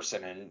this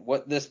person and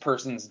what this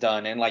person's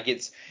done, and like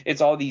it's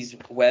all these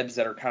webs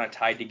that are kind of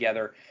tied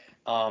together.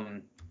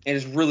 And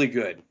it's really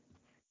good.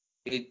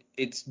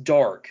 It's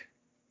dark,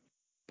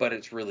 but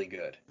it's really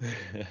good.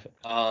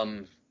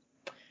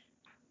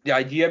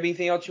 Yeah. Do you have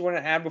anything else you want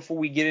to add before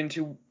we get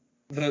into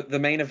the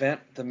main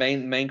event, the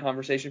main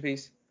conversation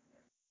piece?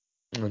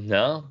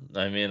 No,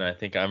 I mean, I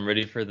think I'm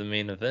ready for the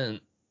main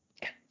event.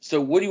 So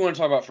what do you want to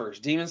talk about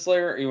first? Demon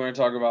Slayer, or you want to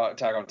talk about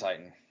Attack on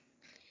Titan?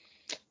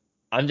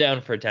 I'm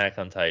down for Attack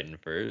on Titan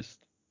first.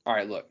 All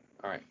right, look.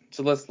 All right.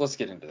 So let's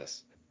get into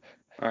this.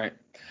 All right.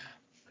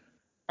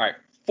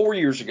 4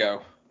 years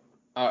ago,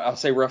 I'll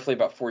say roughly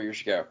about 4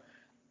 years ago,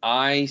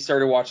 I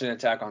started watching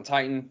Attack on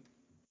Titan.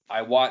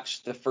 I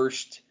watched the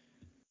first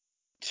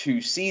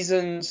 2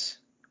 seasons,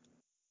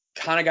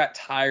 kind of got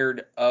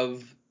tired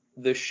of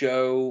the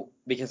show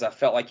because I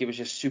felt like it was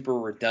just super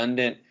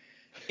redundant.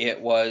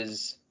 It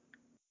was,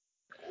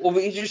 well,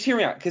 just hear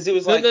me out, because it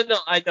was No,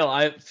 I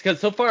know. Because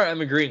so far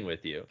I'm agreeing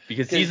with you,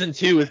 because season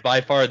 2 is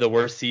by far the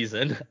worst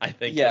season, I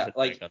think. Yeah,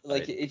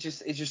 it's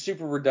just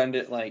super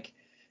redundant. Like,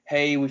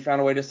 hey, we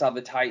found a way to stop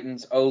the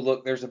Titans. Oh,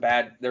 look, there's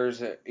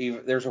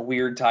a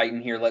weird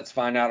Titan here. Let's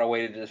find out a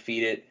way to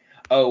defeat it.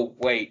 Oh,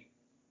 wait,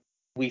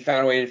 we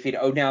found a way to defeat it.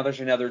 Oh, now there's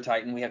another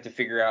Titan. We have to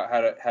figure out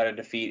how to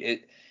defeat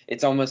it.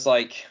 It's almost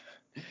like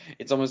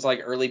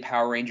early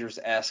Power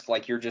Rangers-esque.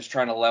 Like, you're just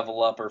trying to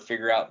level up or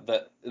figure out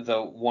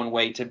the one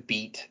way to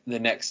beat the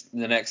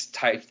next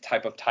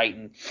type of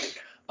Titan.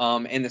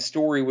 And the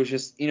story was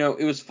just,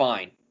 it was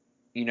fine.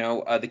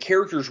 The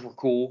characters were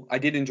cool. I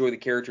did enjoy the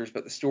characters,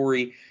 but the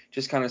story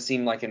just kind of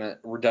seemed like in a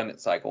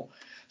redundant cycle.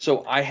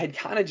 So I had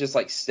kind of just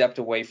like stepped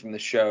away from the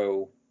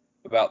show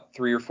about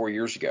 3 or 4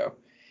 years ago.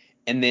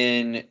 And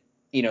then,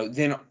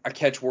 then I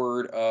catch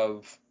word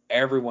of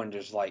everyone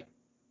just like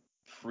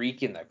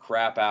freaking the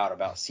crap out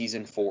about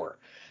season 4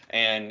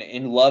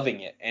 and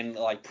loving it and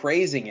like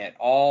praising it,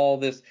 all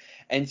this.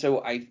 And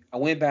so I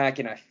went back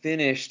and I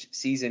finished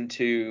season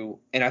 2,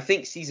 and I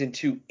think season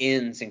 2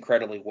 ends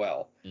incredibly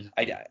well. Mm-hmm.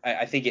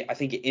 I think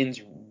it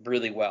ends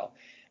really well.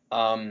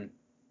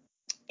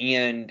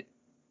 And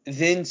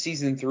then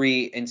season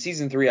 3, and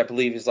season 3 I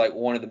believe is like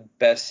one of the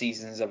best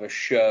seasons of a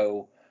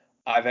show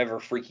I've ever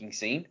freaking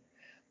seen.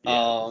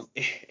 Yes.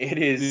 It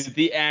is.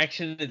 The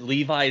action.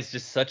 Levi is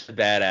just such a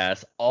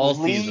badass all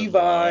season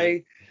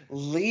long.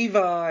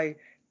 Levi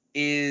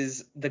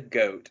is the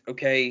GOAT.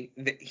 Okay,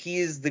 he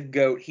is the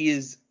GOAT. He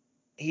is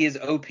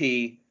OP,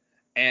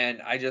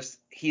 and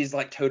he is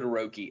like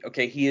Todoroki.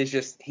 Okay, he is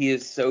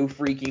so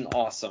freaking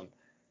awesome.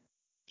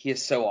 He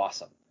is so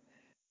awesome.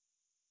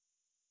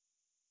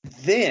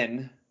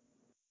 Then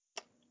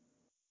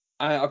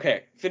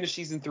finished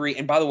season 3,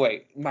 and by the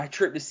way, my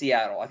trip to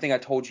Seattle. I think I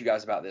told you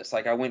guys about this.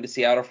 Like I went to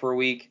Seattle for a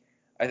week.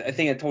 I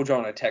think I told you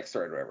on a text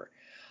thread or whatever.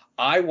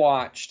 I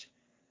watched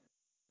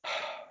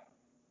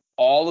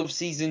all of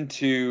season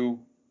 2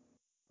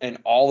 and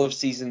all of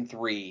season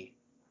 3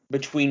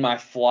 between my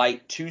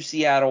flight to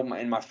Seattle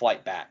and my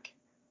flight back.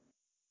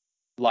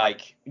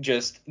 Like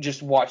just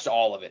watched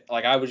all of it.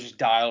 Like I was just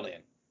dialed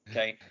in.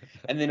 Okay.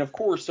 And then of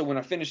course, so when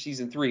I finished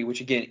season 3,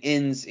 which again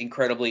ends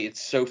incredibly,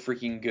 it's so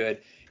freaking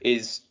good,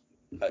 is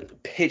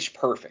pitch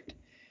perfect.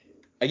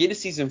 I get to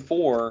season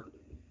 4,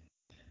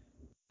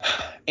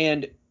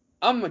 and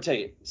I'm gonna tell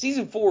you,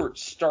 season 4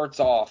 starts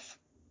off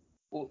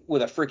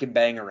with a freaking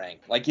bangerang.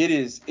 Like it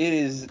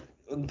is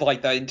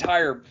like the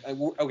entire.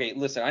 Okay,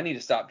 listen, I need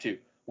to stop too.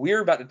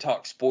 We're about to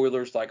talk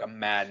spoilers like a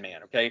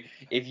madman. Okay,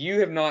 if you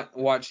have not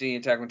watched any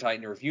Attack on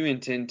Titan, or if you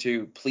intend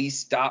to, please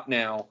stop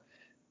now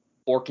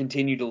or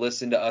continue to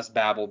listen to us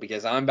babble,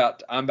 because I'm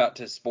about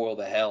to spoil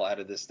the hell out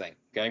of this thing.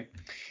 Okay,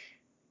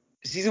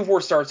 season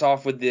 4 starts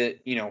off with the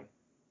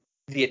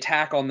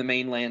attack on the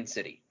mainland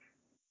city.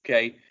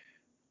 Okay,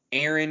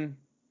 Eren,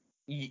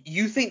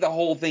 you think the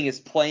whole thing is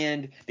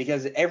planned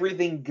because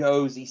everything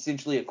goes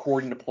essentially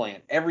according to plan.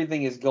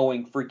 Everything is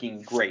going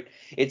freaking great.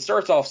 It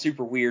starts off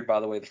super weird, by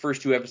the way. The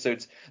first 2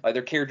 episodes, like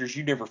they're characters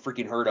you never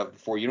freaking heard of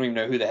before. You don't even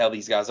know who the hell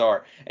these guys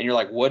are, and you're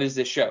like, "What is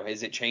this show?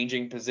 Is it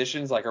changing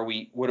positions? Like,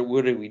 what are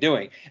we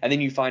doing?" And then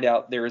you find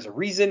out there is a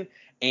reason,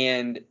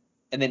 and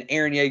then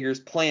Eren Yeager's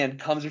plan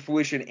comes to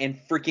fruition, and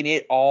freaking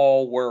it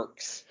all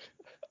works.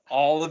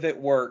 All of it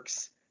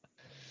works.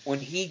 When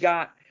he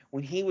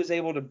was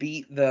able to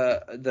beat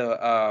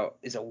the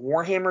is it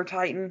Warhammer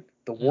Titan?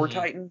 The War Mm-hmm.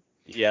 Titan?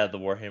 Yeah, the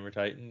Warhammer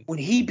Titan. When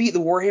he beat the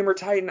Warhammer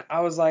Titan,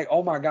 I was like,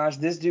 "Oh my gosh,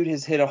 this dude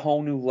has hit a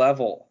whole new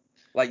level."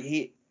 Like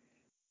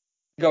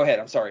go ahead,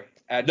 I'm sorry.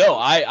 No,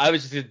 I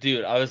was just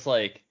dude. I was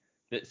like,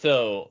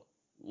 so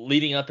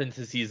leading up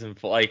into season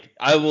 4, like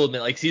I will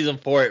admit, like season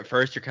 4 at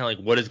first you're kind of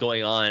like, what is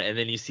going on? And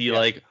then you see Yeah.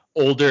 like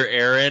older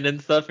Eren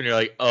and stuff, and you're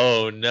like,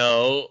 oh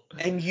no.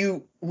 And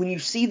when you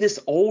see this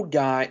old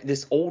guy,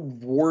 this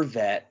old war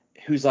vet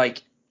who's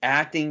like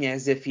acting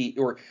as if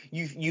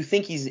you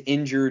think he's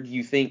injured,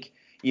 you think,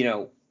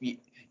 you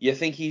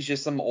think he's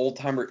just some old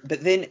timer,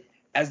 but then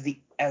as the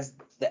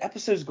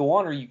episodes go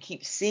on, or you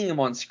keep seeing him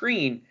on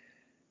screen,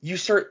 you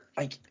start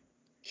like,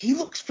 he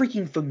looks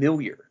freaking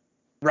familiar,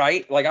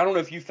 right? Like I don't know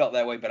if you felt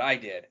that way, but I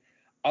did.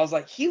 I was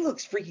like, he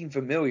looks freaking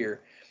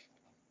familiar.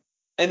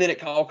 And then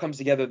it all comes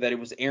together that it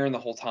was Eren the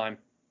whole time.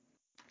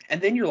 And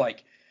then you're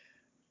like,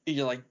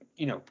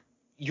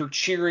 you're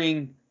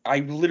cheering. I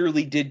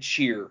literally did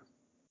cheer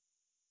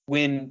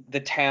when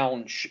the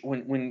town,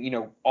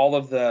 when all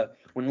of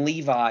when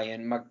Levi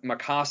and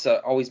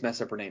Mikasa, always mess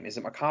up her name. Is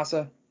it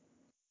Mikasa?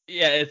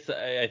 Yeah,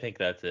 I think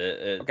that's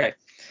it. Okay.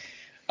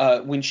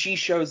 When she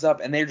shows up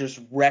and they're just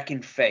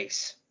wrecking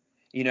face,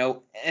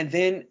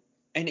 and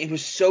it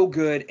was so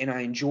good and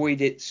I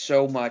enjoyed it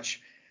so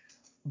much.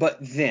 But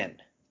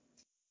then,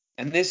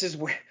 and this is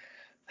where,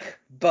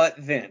 but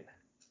then,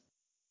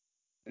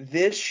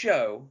 this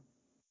show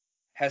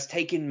has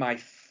taken my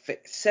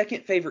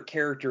second favorite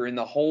character in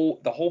the whole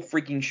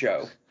freaking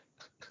show,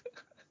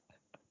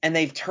 and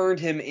they've turned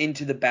him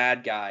into the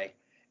bad guy,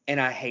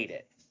 and I hate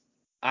it.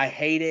 I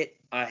hate it.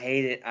 I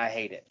hate it. I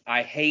hate it.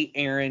 I hate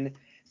Eren.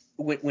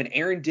 When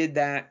Eren did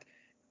that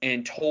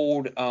and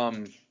told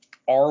Aren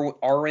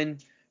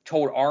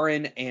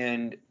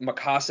and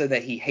Mikasa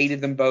that he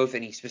hated them both,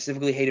 and he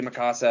specifically hated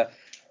Mikasa,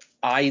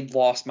 I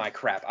lost my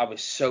crap. I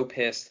was so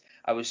pissed.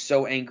 I was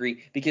so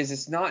angry, because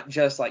it's not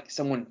just like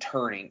someone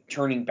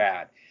turning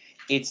bad.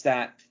 It's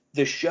that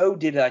the show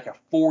did like a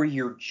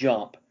 4-year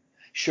jump,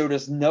 showed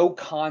us no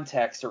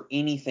context or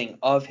anything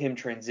of him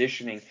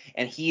transitioning,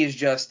 and he is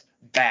just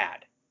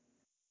bad.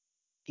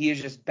 He is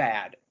just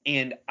bad,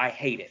 and I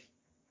hate it.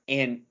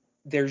 And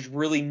there's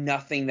really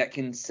nothing that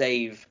can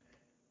save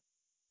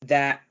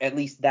that, at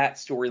least that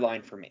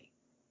storyline for me.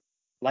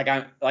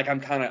 I'm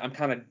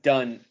kind of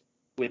done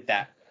with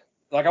that.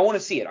 Like, I want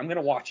to see it. I'm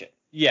gonna watch it.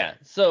 Yeah.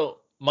 So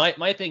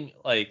my thing,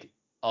 like,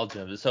 I'll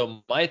jump.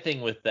 So my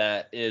thing with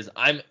that is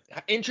I'm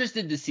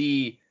interested to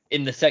see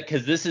in the set,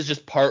 because this is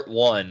just part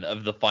one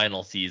of the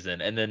final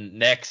season, and then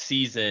next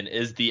season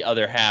is the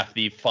other half,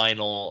 the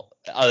final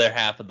other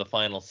half of the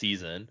final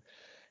season.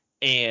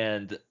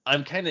 And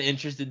I'm kind of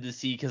interested to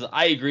see, because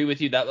I agree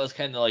with you, that was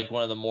kind of like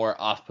one of the more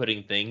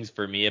off-putting things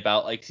for me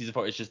about like season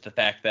 4. It's just the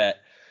fact that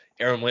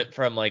Aaron went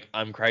from like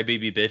I'm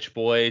crybaby bitch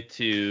boy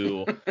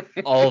to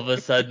all of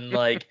a sudden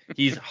like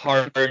he's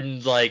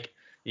hardened, like,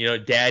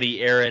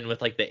 daddy Aaron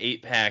with like the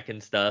 8-pack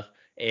and stuff,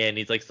 and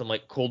he's like some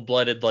like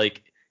cold-blooded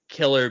like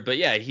killer. But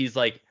yeah, he's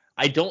like,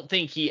 I don't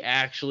think he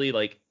actually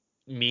like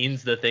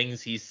means the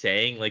things he's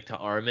saying like to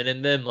Armin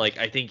and them. Like,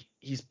 I think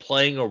he's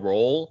playing a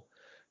role,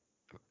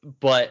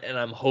 and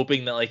I'm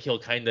hoping that like he'll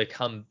kind of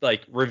come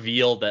like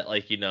reveal that,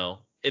 like,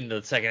 in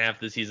the second half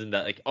of the season,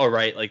 that like, all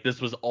right, like this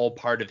was all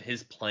part of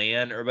his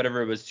plan or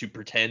whatever it was, to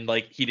pretend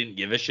like he didn't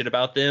give a shit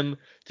about them,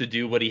 to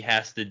do what he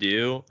has to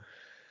do.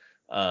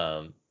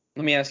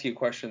 Let me ask you a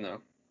question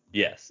though.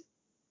 Yes.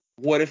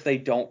 What if they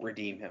don't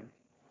redeem him?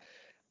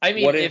 I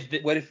mean, What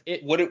if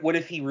what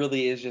if he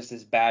really is just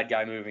this bad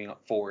guy moving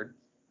forward?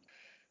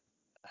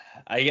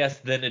 I guess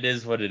then it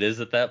is what it is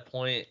at that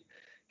point.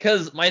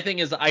 Because my thing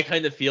is, I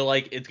kind of feel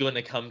like it's going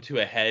to come to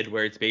a head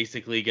where it's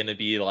basically going to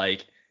be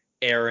like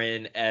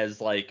Aaron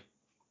as like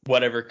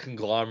whatever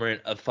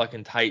conglomerate of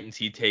fucking titans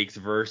he takes,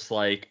 versus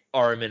like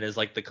Armin as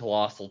like the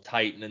colossal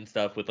titan and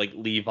stuff, with like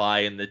Levi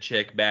and the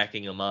chick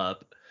backing him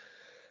up.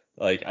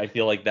 Like, I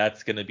feel like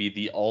that's going to be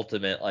the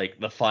ultimate, like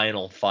the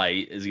final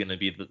fight is going to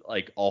be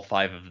like all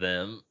 5 of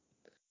them.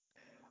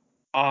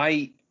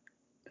 I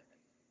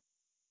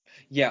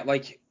Yeah,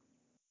 like,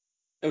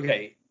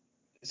 okay,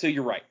 so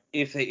you're right.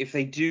 If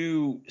they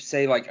do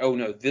say like, oh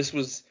no, this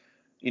was,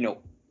 you know,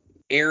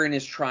 Aaron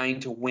is trying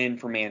to win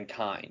for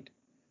mankind,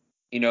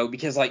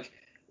 because like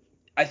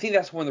I think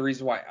that's one of the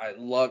reasons why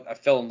I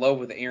fell in love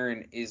with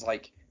Aaron, is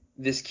like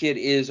this kid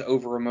is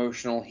over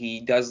emotional.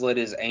 He does let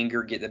his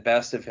anger get the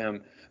best of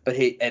him, but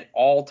at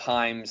all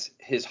times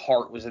his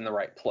heart was in the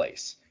right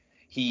place.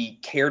 He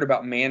cared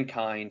about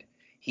mankind.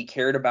 He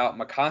cared about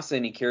Mikasa,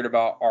 and he cared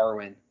about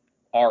Aaron,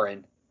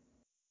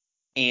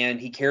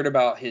 and he cared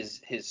about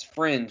his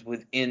friends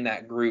within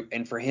that group.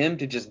 And for him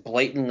to just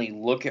blatantly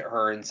look at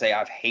her and say,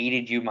 "I've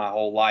hated you my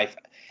whole life.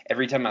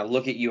 Every time I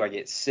look at you, I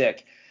get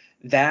sick."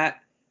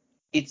 That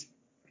it's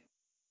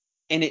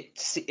and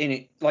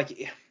it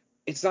like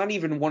it's not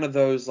even one of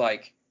those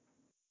like,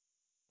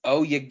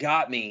 "Oh, you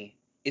got me."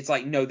 It's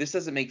like, no, this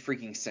doesn't make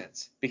freaking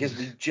sense, because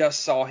we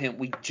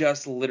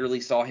just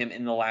literally saw him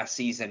in the last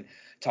season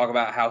talk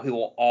about how he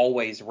will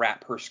always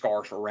wrap her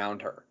scarf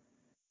around her.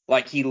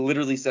 Like, he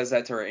literally says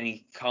that to her, and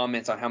he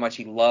comments on how much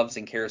he loves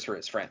and cares for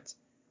his friends.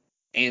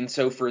 And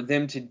so for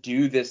them to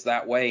do this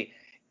that way,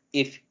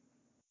 if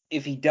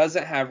he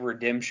doesn't have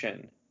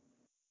redemption,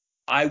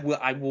 I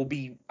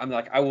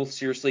will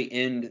seriously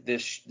end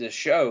this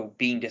show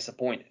being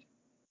disappointed.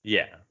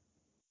 Yeah.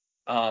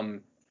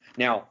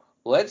 Now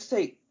let's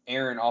take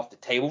Aaron off the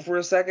table for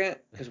a second,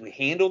 because we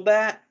handled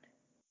that.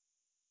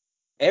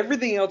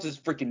 Everything else is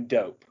freaking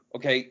dope.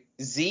 Okay,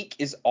 Zeke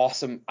is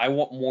awesome. I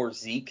want more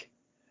Zeke,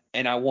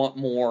 and I want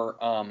more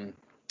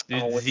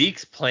Dude,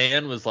 Zeke's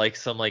plan was like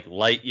some like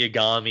light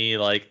Yagami,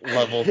 like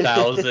level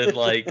 1000,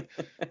 like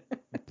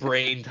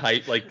brain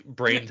type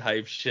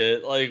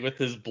shit, like with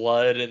his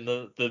blood and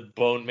the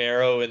bone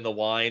marrow and the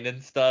wine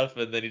and stuff,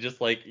 and then he just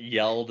like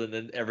yelled, and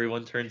then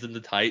everyone turns into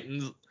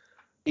titans.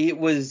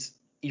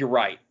 You're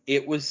right.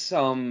 It was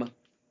some,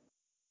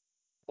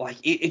 like,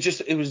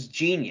 it was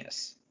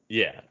genius.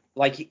 Yeah.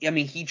 Like, I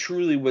mean, he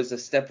truly was a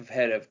step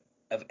ahead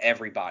of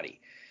everybody.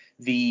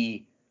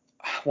 The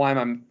Why am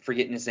I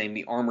forgetting his name?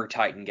 The armor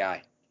titan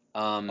guy.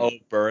 Oh,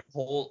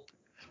 Bertholdt.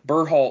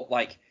 Bertholdt,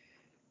 like,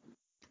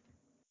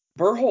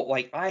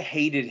 I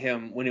hated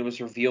him when it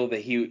was revealed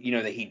that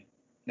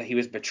he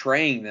was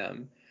betraying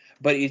them,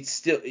 but it's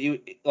still,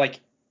 like,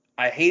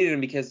 I hated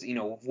him because,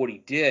 of what he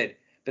did,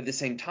 but at the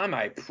same time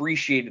I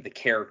appreciated the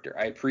character.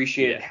 I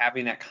appreciated Yeah.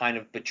 having that kind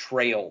of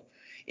betrayal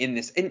in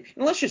this. And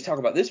let's just talk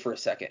about this for a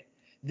second.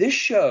 This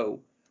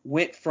show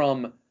went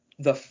from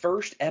the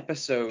first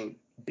episode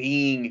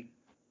being,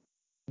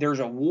 there's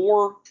a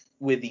war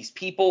with these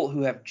people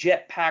who have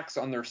jetpacks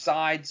on their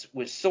sides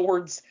with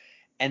swords,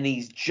 and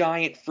these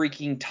giant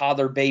freaking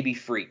toddler baby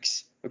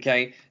freaks.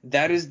 Okay,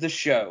 that is the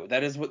show.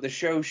 That is what the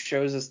show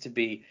shows us to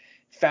be.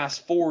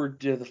 Fast forward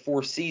to the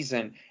 4th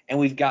season, and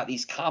we've got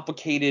these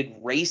complicated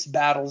race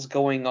battles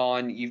going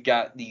on. You've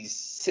got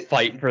these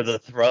Fight for the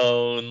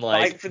throne,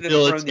 like fight for the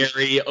throne,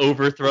 military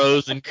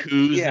overthrows and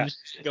coups yeah. and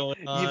shit going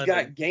You've on.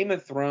 got Game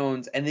of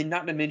Thrones, and then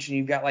not to mention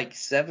you've got like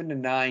 7 to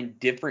 9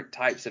 different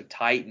types of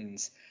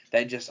Titans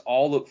that just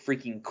all look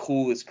freaking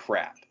cool as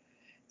crap.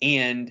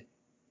 And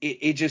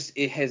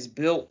it has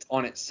built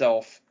on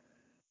itself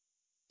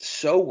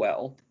so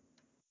well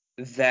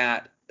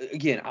that,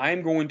 again,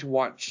 I'm going to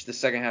watch the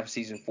second half of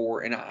season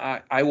 4, and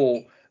I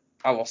will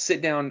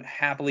sit down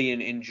happily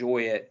and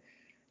enjoy it.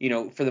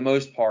 for the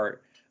most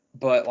part.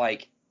 But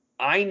like,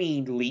 I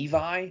need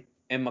Levi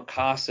and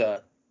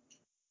Mikasa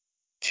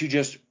to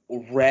just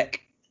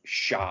wreck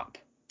shop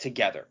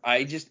together.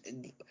 I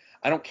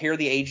don't care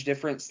the age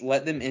difference.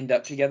 Let them end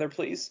up together,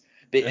 please.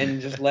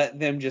 And just let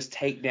them just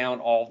take down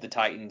all of the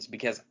Titans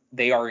because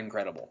they are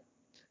incredible.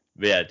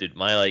 Yeah, dude,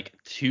 my like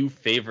two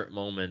favorite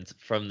moments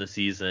from the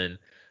season,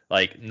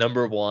 like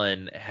number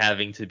one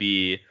having to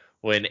be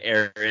when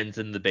Aaron's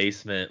in the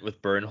basement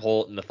with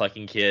Bernholt and the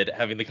fucking kid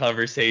having the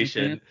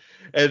conversation,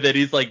 and then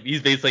he's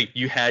basically like,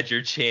 you had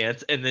your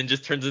chance, and then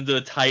just turns into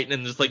a Titan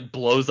and just like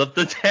blows up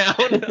the town.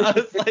 I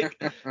was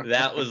like,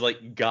 that was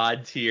like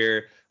god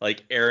tier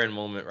like Aaron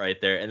moment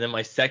right there. And then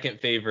my second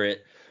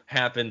favorite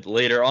happened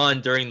later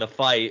on during the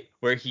fight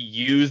where he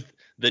used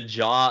the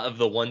jaw of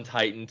the one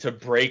Titan to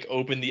break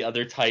open the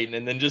other Titan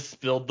and then just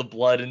spilled the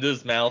blood into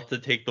his mouth to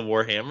take the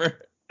Warhammer.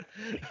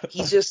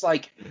 He's just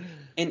like,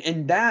 and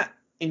in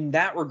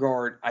that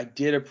regard, I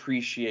did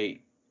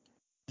appreciate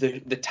the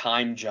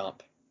time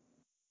jump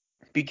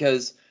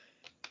because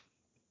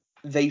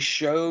they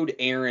showed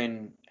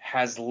Aaron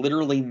has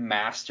literally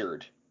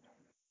mastered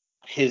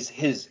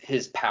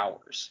his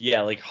powers.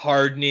 Yeah, like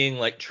hardening,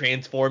 like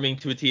transforming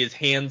to a T. His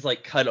hands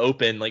like cut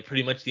open, like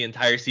pretty much the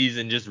entire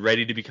season, just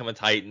ready to become a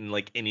Titan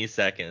like any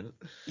second.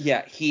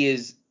 Yeah, he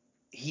is.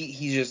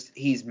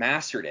 He's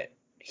mastered it.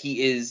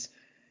 He is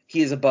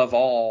above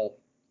all.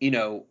 I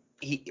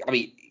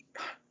mean,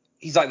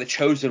 he's like the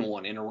chosen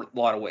one in a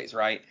lot of ways,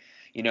 right?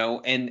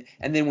 And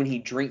then when he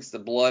drinks the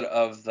blood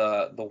of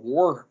the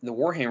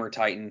Warhammer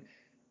Titan,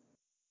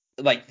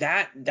 like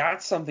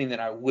that's something that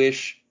I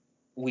wish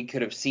we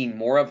could have seen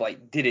more of.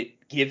 Like, did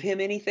it give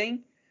him anything?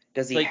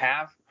 Does he Like,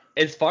 have?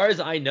 as far as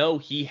I know,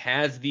 he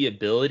has the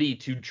ability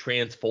to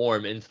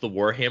transform into the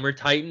Warhammer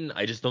Titan.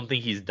 I just don't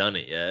think he's done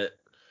it yet.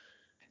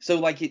 So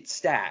like it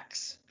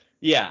stacks.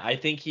 Yeah, I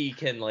think he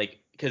can like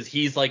because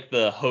he's like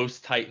the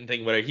host Titan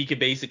thing, where he could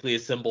basically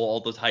assemble all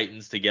the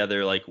Titans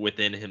together like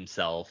within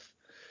himself.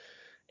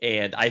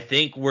 And I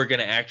think we're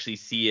gonna actually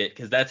see it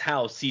because that's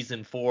how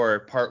season 4,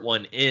 part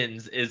 1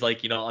 ends. Is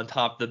like on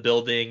top of the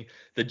building,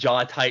 the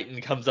Jaw Titan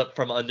comes up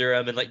from under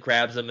him and like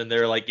grabs him, and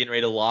they're like getting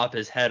ready to lop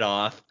his head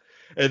off,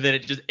 and then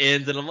it just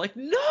ends, and I'm like,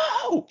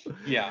 no.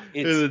 Yeah,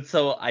 And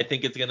so I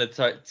think it's gonna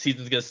start.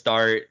 Season's gonna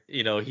start.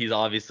 He's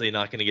obviously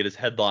not gonna get his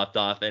head lopped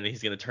off, and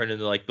he's gonna turn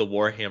into like the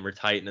Warhammer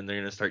Titan, and they're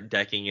gonna start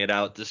decking it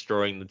out,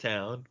 destroying the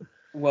town.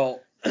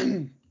 well,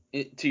 to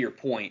your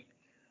point,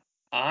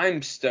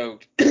 I'm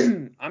stoked.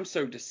 I'm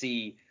stoked to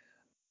see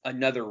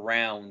another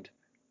round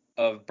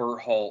of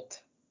Bertholdt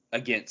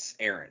against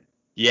Aaron.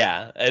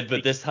 Yeah,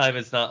 but this time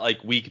it's not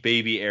like weak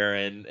baby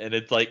Aaron, and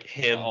it's like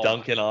him Oh my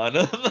dunking on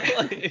him.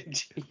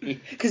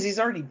 because he's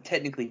already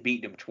technically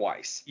beaten him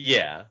twice.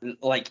 Yeah,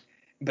 Like,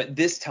 but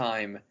this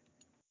time,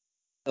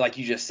 like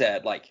you just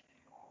said, like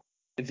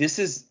this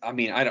is. I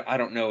mean, I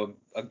don't know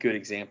a good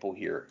example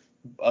here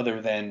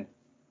other than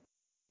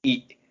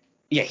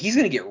yeah, he's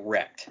gonna get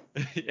wrecked.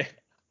 yeah.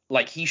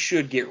 Like he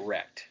should get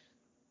wrecked.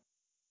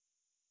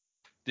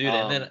 Dude,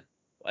 and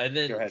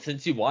then Go ahead.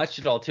 since you watched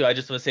it all too, I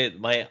just want to say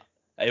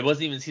it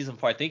wasn't even season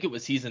 4. I think it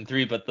was season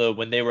 3, but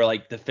when they were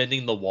like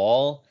defending the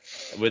wall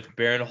with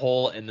Baron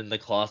Hole and then the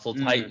Colossal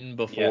Titan Yes.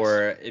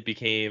 before it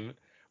became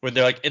when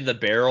they're like in the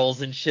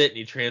barrels and shit, and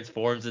he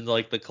transforms into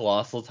like the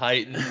Colossal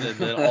Titan, and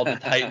then all the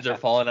Titans are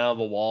falling out of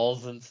the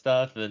walls and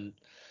stuff, and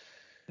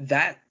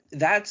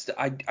That's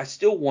I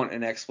still want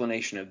an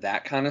explanation of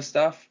that kind of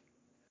stuff.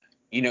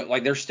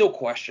 Like there's still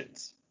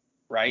questions,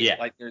 right? yeah.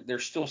 Like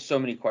there's still so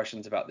many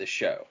questions about this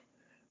show.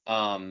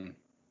 Um,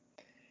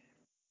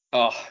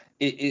 oh,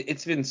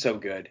 it's been so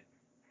good.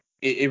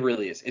 It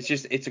really is.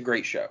 It's a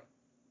great show.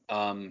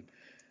 Um,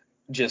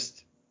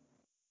 just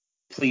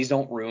please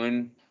don't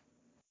ruin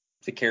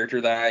the character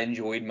that I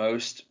enjoyed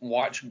most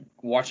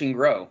watching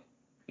grow.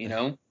 You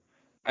know,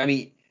 I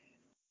mean,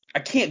 I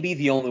can't be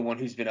the only one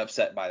who's been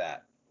upset by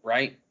that,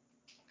 right?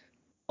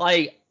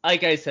 Like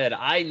I said,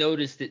 I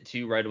noticed it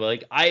too right away.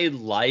 Like I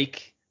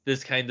like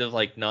this kind of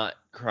like not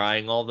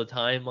crying all the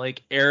time,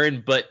 like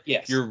Aaron, but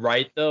Yes. you're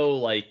right though,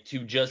 like to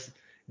just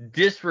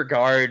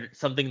disregard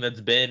something that's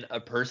been a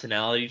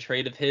personality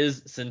trait of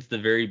his since the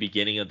very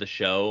beginning of the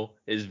show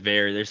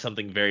there's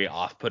something very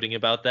off-putting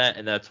about that,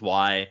 and that's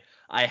why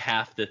I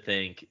have to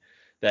think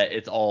that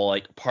it's all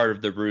like part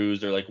of the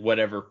ruse or like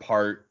whatever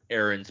part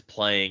Aaron's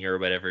playing or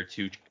whatever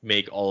to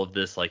make all of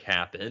this like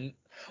happen.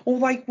 Well,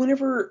 like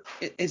whenever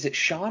is it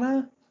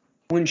Shauna?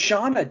 When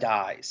Shauna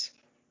dies,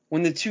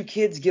 when the two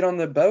kids get on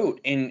the boat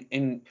and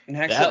That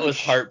accidentally was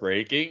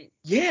heartbreaking.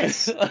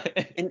 yes,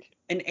 and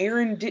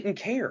Aaron didn't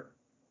care.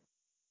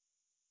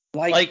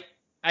 Like Like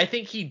I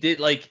think he did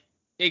like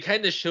it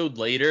kind of showed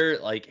later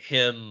like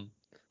him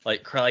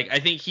like cry like I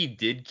think he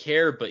did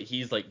care, but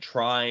he's like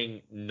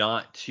trying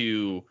not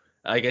to,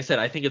 like I said,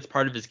 I think it's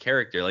part of his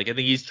character. Like I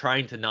think he's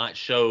trying to not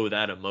show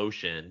that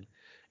emotion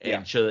yeah,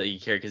 and show that he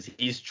cared because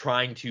he's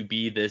trying to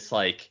be this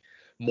like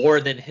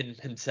more than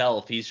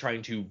himself. He's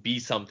trying to be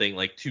something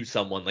like to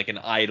someone, like an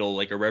idol,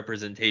 like a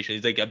representation.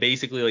 He's like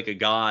basically like a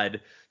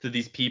god to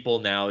these people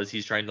now, as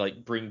he's trying to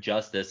like bring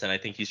justice. And I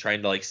think he's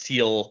trying to like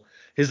seal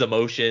his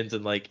emotions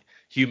and like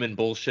human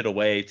bullshit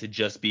away to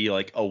just be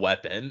like a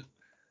weapon.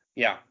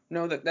 Yeah,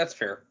 no, that's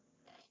fair.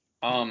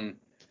 I'm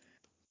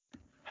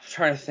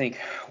trying to think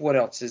what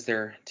else is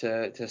there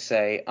to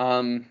say.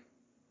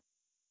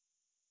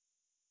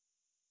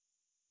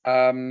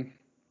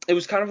 It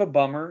was kind of a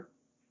bummer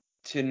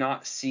to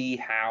not see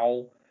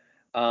how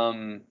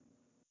um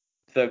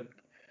the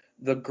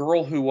the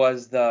girl who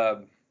was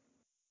the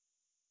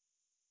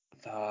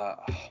oh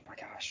my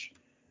gosh,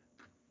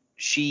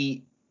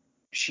 she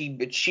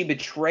she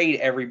betrayed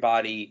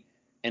everybody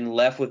and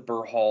left with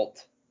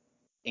Berhalt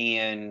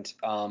and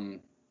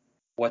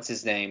what's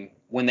his name,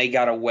 when they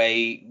got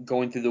away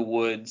going through the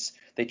woods.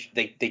 They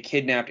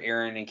kidnapped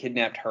Aaron and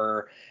kidnapped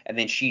her, and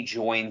then she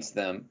joins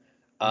them.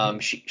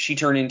 She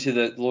turned into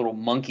the little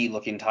monkey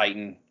looking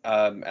Titan,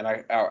 and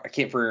I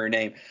can't remember her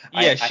name.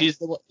 Yeah, she's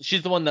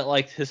the one that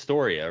liked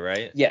Historia,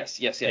 right? Yes.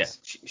 Yeah.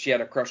 She had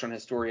a crush on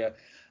Historia.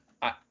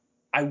 I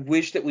I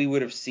wish that we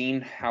would have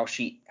seen how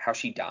she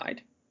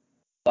died,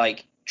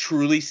 like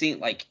truly seen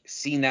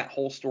that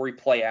whole story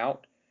play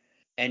out,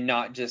 and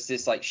not just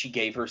this like she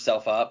gave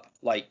herself up,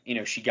 like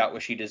she got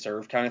what she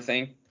deserved kind of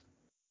thing.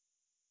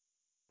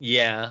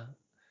 Yeah,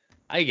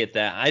 I get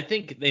that. I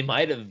think they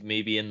might have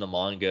maybe in the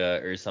manga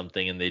or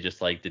something, and they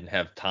just like didn't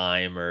have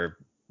time or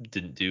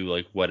didn't do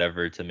like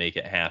whatever to make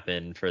it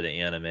happen for the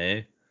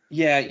anime.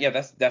 Yeah,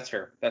 that's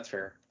fair. That's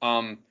fair.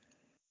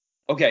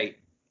 Okay.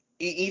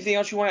 Anything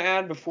else you want to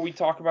add before we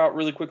talk about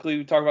really quickly?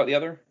 We talk about the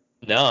other.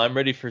 No, I'm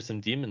ready for some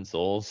Demon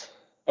Souls.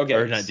 Or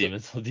Okay. not So, Demon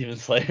Soul, Demon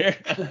Slayer.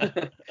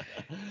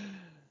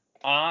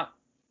 uh,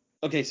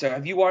 okay. So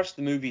have you watched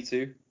the movie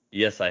too?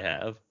 Yes, I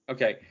have.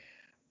 Okay.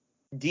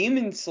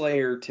 Demon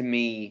Slayer to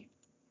me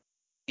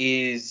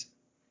is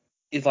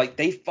like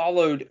they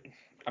followed.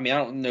 I mean, I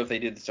don't know if they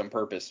did this on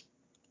purpose,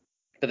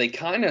 but they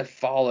kind of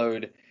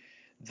followed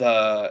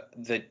the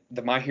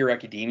My Hero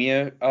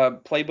Academia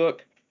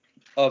playbook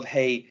of,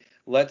 hey,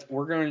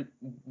 we're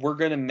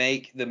gonna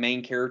make the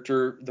main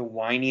character the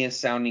whiniest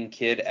sounding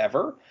kid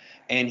ever,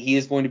 and he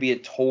is going to be a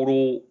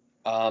total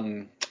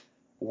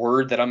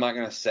word that I'm not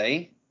gonna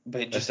say,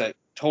 but just a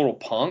total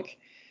punk.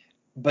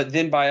 But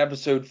then by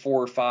episode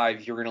 4 or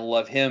 5, you're gonna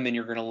love him, and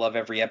you're gonna love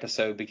every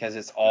episode because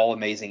it's all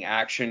amazing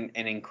action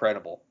and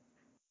incredible.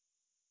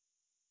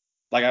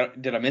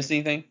 Like, did I miss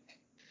anything?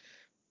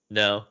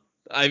 No.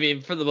 I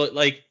mean, for the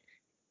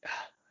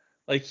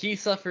like he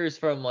suffers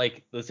from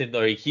like the same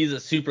thing. Like, he's a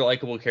super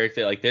likable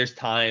character. Like there's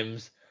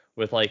times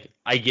with like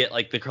I get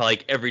like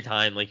every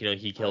time like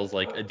he kills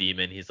like a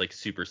demon, he's like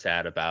super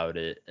sad about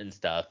it and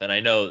stuff. And I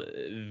know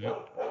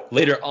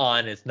later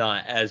on it's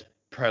not as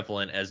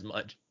prevalent as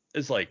much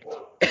as like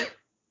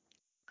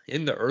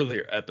in the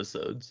earlier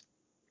episodes.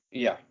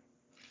 Yeah.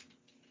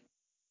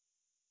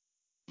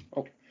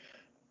 Oh,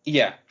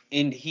 yeah.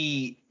 And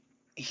he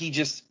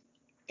just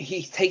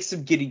he takes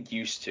some getting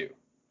used to,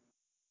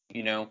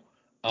 you know.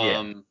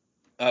 Yeah.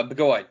 But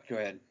go ahead. Go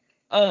ahead.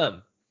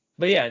 Um.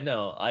 But yeah,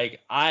 no.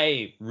 Like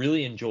I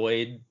really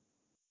enjoyed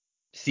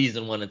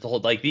season one as a whole.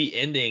 Like the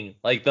ending,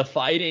 like the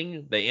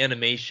fighting, the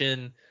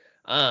animation.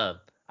 Um,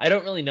 I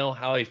don't really know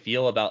how I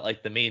feel about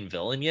like the main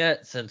villain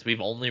yet, since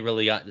we've only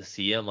really gotten to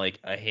see him like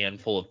a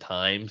handful of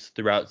times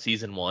throughout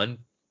season one.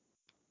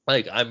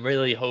 Like I'm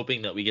really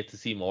hoping that we get to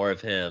see more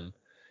of him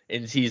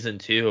in season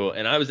two.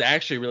 And I was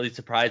actually really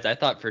surprised. I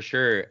thought for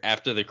sure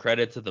after the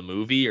credits of the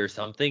movie or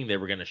something, they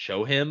were gonna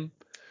show him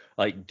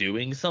like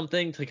doing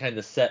something to kind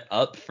of set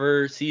up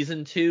for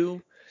season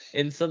two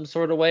in some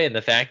sort of way. And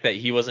the fact that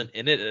he wasn't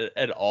in it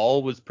at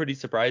all was pretty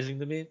surprising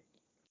to me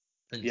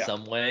in Yeah.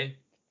 some way.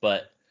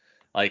 But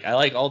like I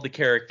like all the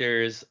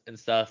characters and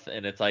stuff,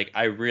 and it's like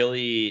I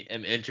really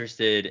am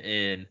interested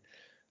in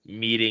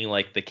meeting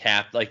like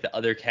like the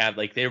other cap,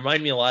 like they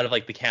remind me a lot of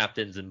like the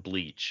captains in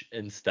Bleach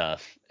and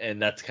stuff, and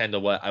that's kind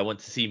of what I want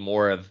to see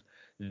more of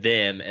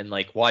them and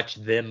like watch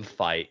them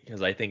fight,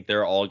 because I think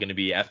they're all going to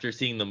be, after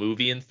seeing the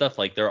movie and stuff,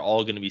 like they're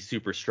all going to be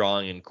super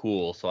strong and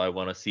cool, so I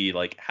want to see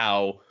like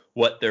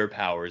what their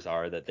powers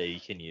are that they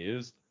can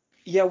use.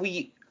 Yeah.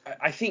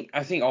 I think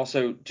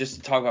also, just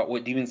to talk about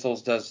what Demon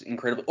Souls does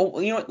incredibly. Oh,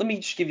 you know what? Let me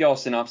just give y'all a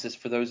synopsis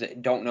for those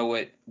that don't know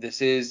what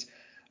this is.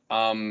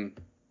 Um,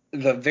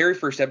 the very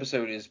first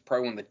episode is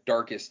probably one of the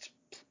darkest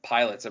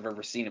pilots I've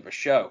ever seen of a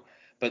show.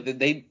 But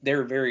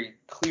they're very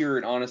clear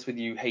and honest with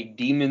you. Hey,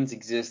 demons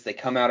exist. They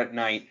come out at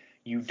night.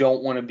 You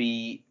don't want to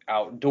be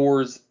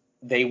outdoors.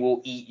 They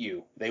will eat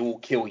you. They will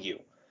kill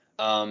you.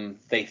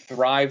 They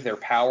thrive. Their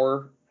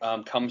power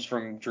comes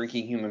from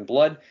drinking human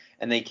blood,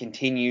 and they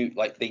continue,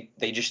 like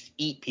they just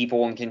eat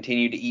people and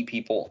continue to eat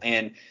people.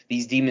 And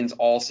these demons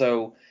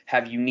also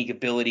have unique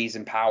abilities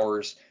and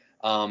powers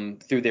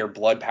through their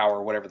blood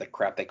power, whatever the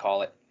crap they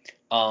call it.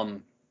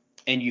 Um,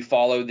 and you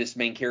follow this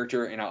main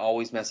character, and I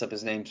always mess up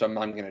his name, so I'm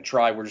not going to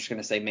try. We're just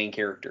going to say main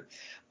character.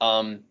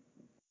 Um,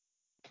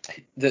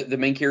 the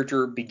main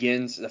character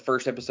begins the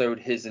first episode.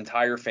 His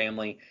entire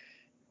family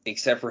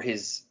except for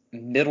his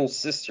middle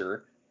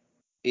sister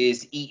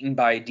is eaten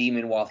by a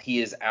demon while he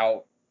is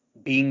out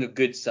being a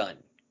good son,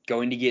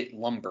 going to get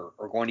lumber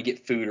or going to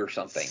get food or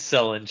something.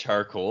 Selling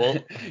charcoal.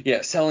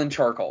 Yeah, selling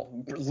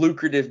charcoal.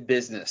 Lucrative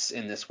business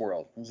in this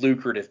world.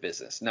 Lucrative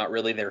business. Not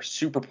really. They're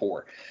super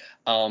poor.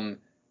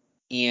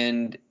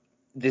 And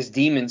this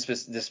demon,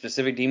 this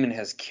specific demon,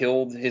 has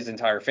killed his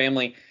entire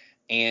family,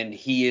 and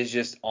he is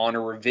just on a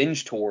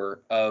revenge tour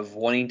of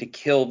wanting to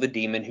kill the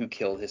demon who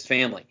killed his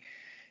family.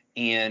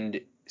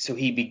 And so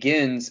he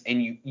begins,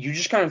 and you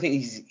just kind of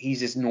think he's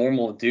this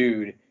normal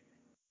dude,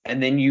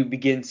 and then you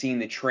begin seeing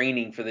the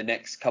training for the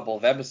next couple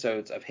of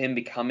episodes of him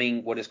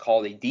becoming what is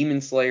called a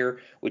demon slayer,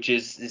 which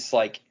is this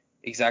like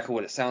exactly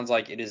what it sounds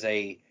like. It is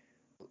a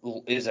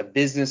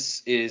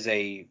business, is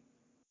a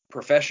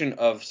profession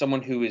of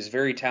someone who is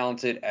very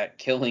talented at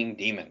killing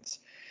demons.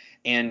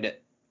 And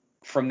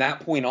from that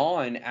point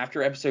on,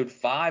 after episode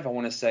 5, I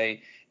want to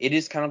say it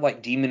is kind of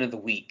like Demon of the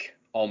Week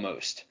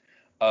almost,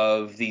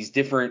 of these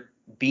different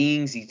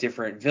beings, these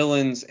different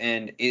villains,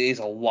 and it is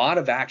a lot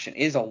of action.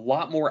 It is a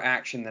lot more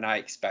action than I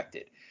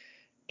expected.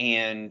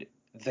 And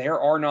there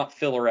are not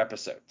filler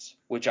episodes,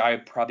 which I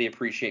probably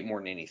appreciate more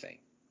than anything.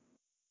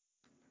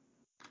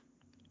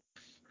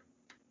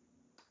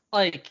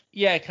 Like,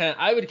 yeah,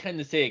 I would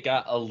kind of say it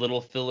got a little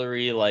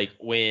fillery, like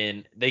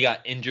when they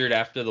got injured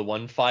after the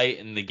one fight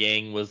and the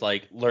gang was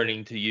like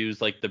learning to use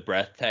like the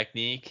breath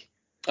technique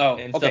Oh,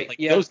 and okay. stuff. Like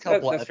Yeah, those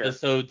couple that's fair.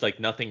 episodes, like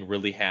nothing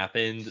really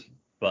happened.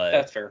 But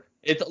That's fair.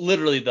 it's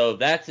literally though,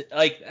 that's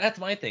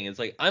my thing. It's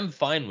like I'm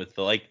fine with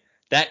like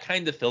that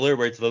kind of filler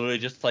where it's literally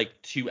just like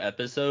 2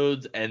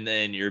 episodes and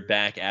then you're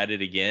back at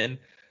it again.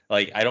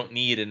 Like I don't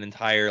need an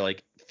entire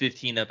like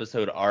 15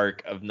 episode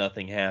arc of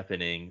nothing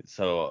happening.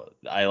 So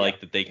I Yeah.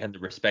 like that they kind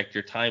of respect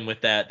your time with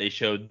that. They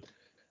showed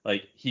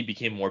like he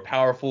became more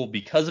powerful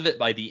because of it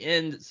by the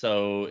end,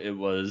 so it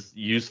was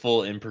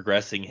useful in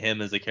progressing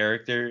him as a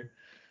character.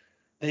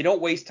 They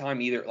don't waste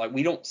time either. Like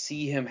we don't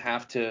see him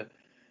have to,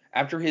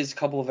 after his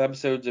couple of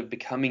episodes of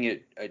becoming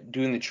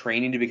doing the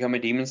training to become a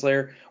demon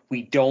slayer,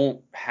 we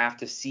don't have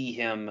to see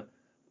him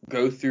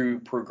go through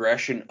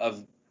progression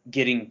of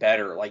getting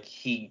better. Like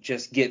he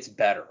just gets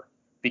better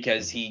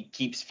because he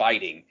keeps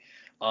fighting.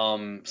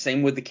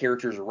 Same with the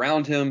characters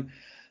around him.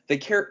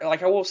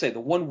 Like I will say, the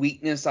one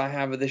weakness I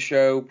have of the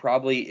show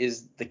probably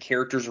is the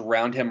characters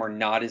around him are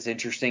not as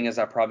interesting as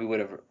I probably would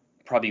have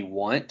probably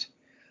want.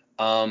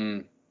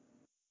 Um,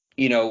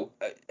 you know,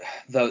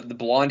 the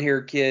blonde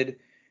haired kid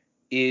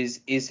is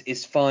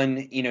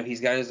fun. You know,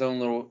 he's got his own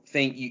little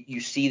thing. You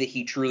see that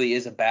he truly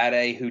is a bad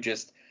A who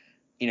just,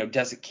 you know,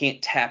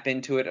 can't tap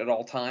into it at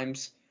all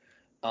times.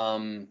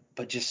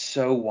 But just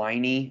so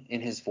whiny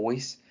in his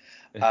voice.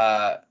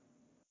 Uh,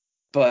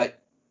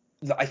 but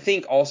I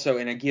think also,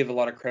 and I give a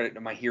lot of credit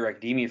to My Hero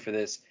Academia for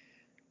this,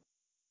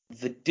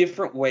 the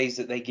different ways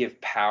that they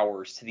give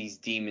powers to these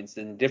demons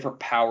and the different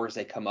powers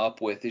they come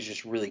up with is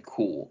just really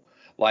cool.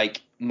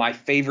 Like my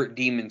favorite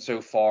demon so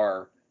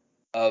far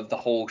of the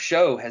whole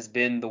show has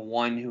been the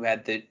one who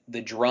had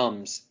the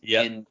drums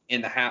Yep.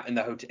 in the house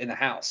in the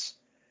house,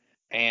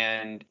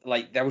 and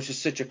like that was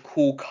just such a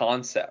cool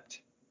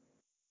concept.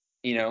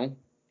 You know,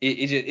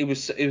 it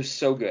was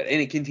so good,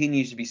 and it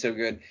continues to be so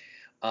good.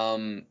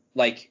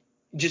 Like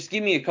just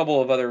give me a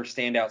couple of other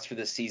standouts for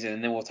this season,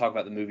 and then we'll talk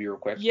about the movie real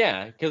quick.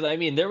 Yeah, because I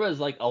mean, there was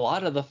like a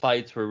lot of the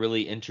fights were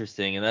really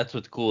interesting, and that's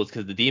what's cool is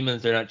because the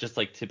demons they're not just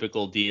like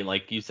typical demon.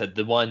 Like you said,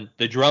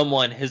 the drum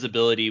one, his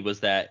ability was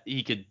that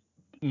he could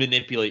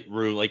manipulate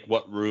room, like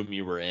what room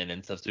you were in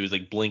and stuff. So he was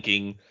like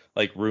blinking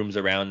like rooms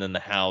around in the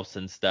house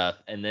and stuff.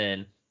 And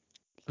then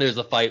there's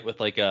a fight with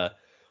like a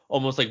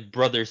almost like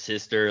brother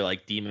sister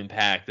like demon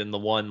pact, and the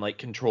one like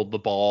controlled the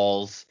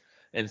balls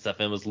and stuff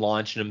and was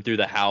launching them through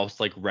the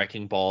house like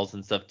wrecking balls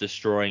and stuff,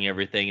 destroying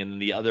everything. And then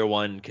the other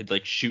one could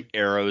like shoot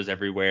arrows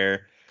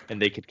everywhere and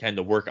they could kind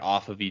of work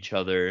off of each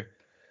other.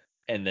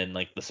 And then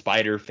like the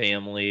spider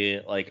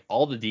family, like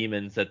all the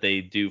demons that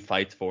they do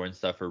fights for and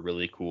stuff are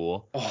really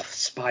cool. Oh, the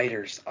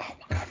spiders. Oh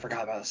my god, I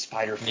forgot about the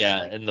spider Yeah,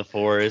 family. in the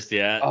forest,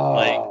 yeah,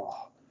 like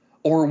Oh,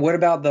 or what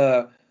about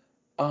the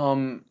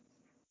um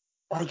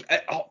like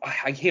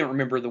I can't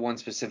remember the one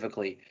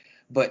specifically,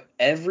 but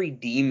every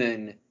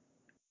demon,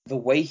 the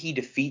way he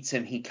defeats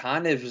him, he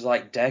kind of is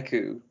like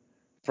Deku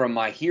from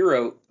My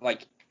Hero.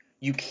 Like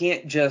you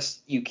can't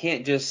just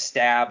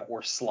stab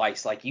or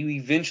slice. Like you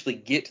eventually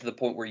get to the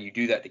point where you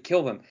do that to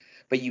kill them,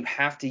 but you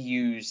have to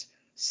use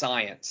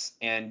science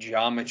and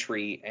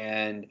geometry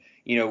and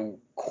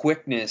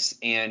quickness,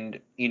 and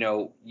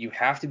you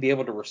have to be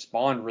able to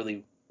respond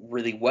really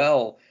really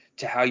well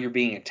to how you're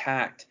being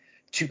attacked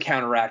to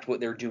counteract what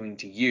they're doing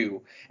to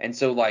you. And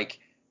so like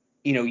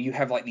you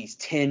have like these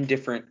 10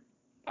 different,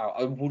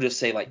 we'll just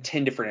say like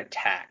 10 different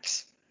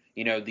attacks,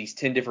 these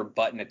 10 different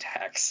button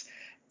attacks.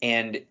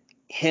 And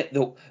hit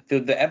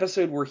the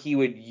episode where he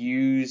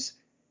was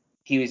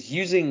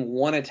using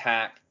one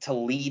attack to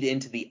lead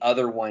into the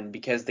other one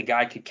because the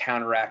guy could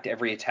counteract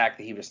every attack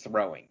that he was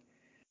throwing.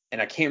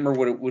 And I can't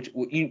remember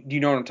do you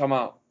know what I'm talking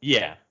about,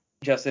 yeah.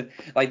 Justin?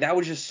 Like that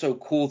was just so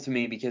cool to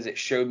me because it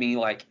showed me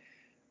like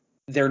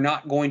they're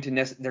not going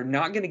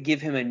to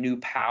give him a new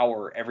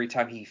power every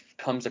time he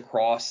comes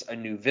across a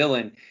new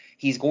villain.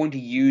 He's going to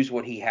use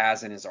what he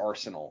has in his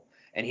arsenal,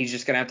 and he's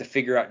just going to have to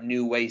figure out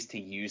new ways to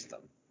use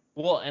them.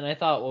 Well, and I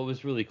thought what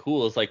was really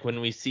cool is like when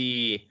we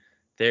see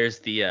there's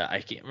the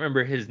I can't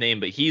remember his name,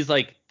 but he's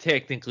like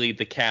technically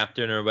the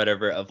captain or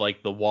whatever of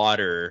like the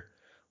water,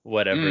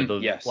 whatever, the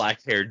Yes.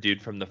 black-haired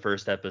dude from the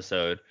first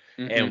episode.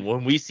 Mm-hmm. And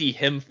when we see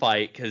him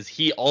fight, because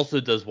he also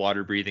does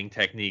water breathing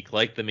technique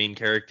like the main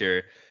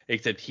character,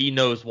 except he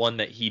knows one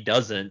that he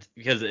doesn't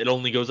because it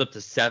only goes up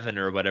to 7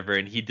 or whatever,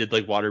 and he did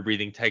like water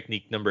breathing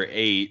technique number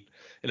 8,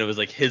 and it was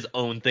like his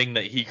own thing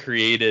that he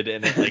created,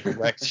 and it like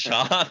wrecked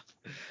shop.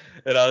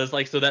 And I was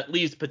like, so that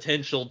leaves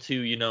potential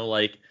to,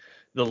 like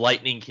the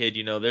lightning kid,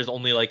 there's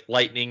only like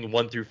lightning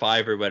 1 through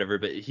 5 or whatever,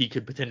 but he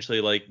could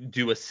potentially like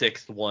do a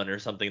 6th one or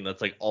something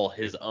that's like all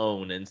his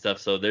own and stuff.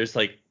 So there's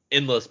like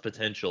endless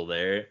potential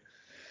there.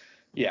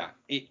 Yeah,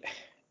 it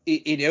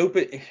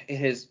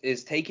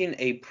has taken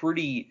a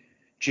pretty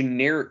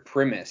generic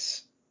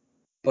premise,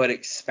 but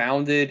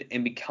expounded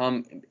and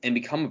become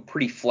a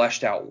pretty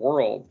fleshed out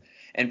world.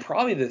 And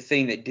probably the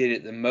thing that did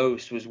it the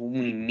most was when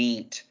we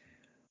meet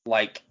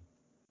like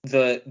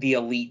the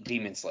elite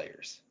demon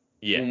slayers.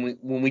 Yeah.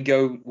 When we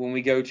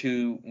go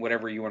to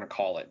whatever you want to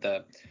call it,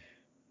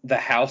 the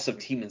House of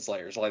Demon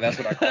Slayers. Like that's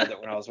what I called it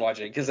when I was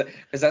watching it, because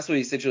that's what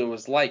essentially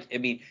was like. I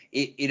mean,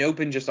 it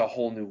opened just a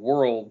whole new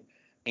world,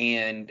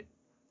 and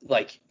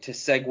like to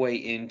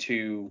segue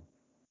into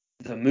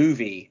the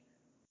movie,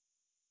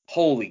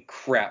 holy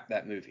crap,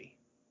 that movie.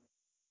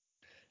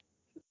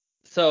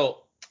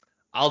 So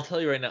I'll tell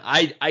you right now,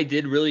 I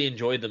did really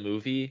enjoy the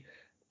movie.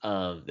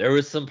 There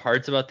was some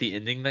parts about the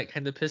ending that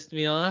kind of pissed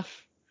me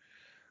off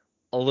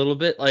a little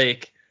bit.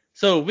 Like,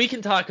 so we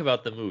can talk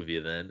about the movie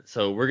then.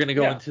 So we're gonna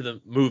go Yeah. into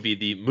the movie,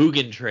 the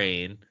Mugen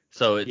Train.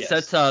 So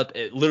Yes.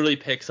 it literally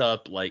picks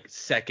up like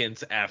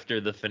seconds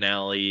after the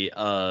finale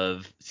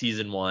of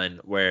season 1,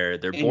 where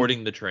they're And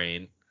boarding the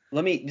train.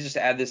 let me just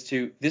add this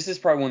too. This is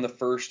probably one of the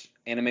first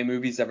anime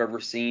movies I've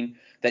ever seen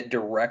that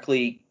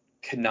directly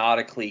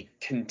canonically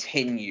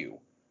continue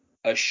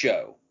a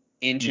show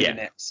into the Yeah,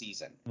 next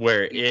season.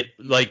 where it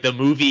like the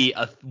movie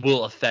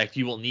will affect,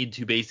 you will need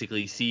to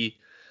basically see,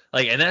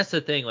 like, and that's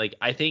the thing, like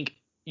I think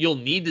you'll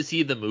need to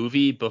see the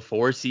movie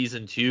before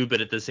season 2,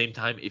 but at the same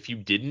time, if you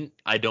didn't,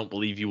 I don't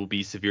believe you will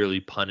be severely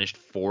punished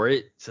for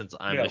it, since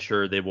I'm No.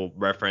 sure they will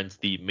reference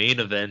the main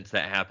events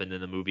that happened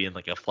in the movie in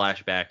like a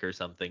flashback or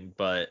something.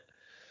 But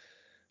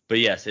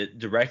yes, it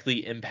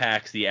directly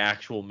impacts the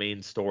actual main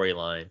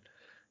storyline.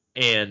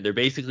 And they're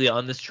basically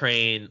on this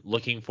train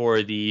looking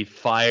for the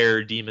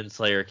Fire Demon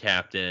Slayer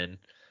captain,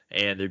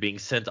 and they're being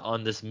sent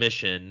on this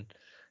mission,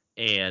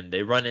 and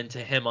they run into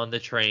him on the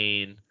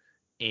train,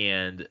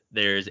 and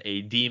there's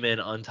a demon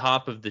on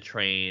top of the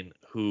train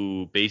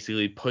who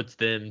basically puts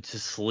them to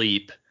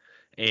sleep.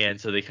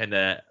 And so they kind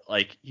of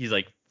like, he's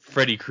like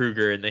Freddy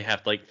Krueger, and they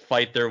have to like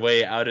fight their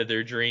way out of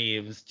their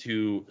dreams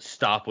to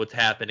stop what's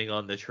happening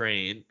on the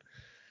train.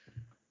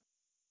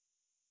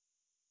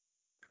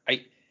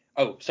 I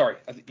oh sorry,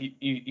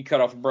 you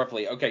cut off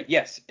abruptly. Okay,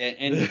 yes,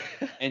 and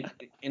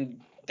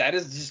that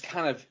is just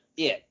kind of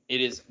it.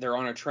 It is they're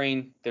on a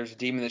train. There's a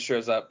demon that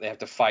shows up. They have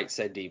to fight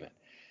said demon,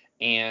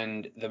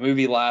 and the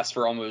movie lasts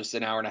for almost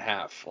an hour and a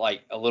half,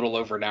 like a little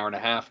over an hour and a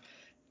half,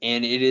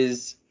 and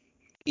it's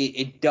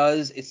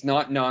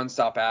not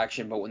nonstop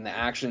action, but when the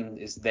action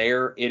is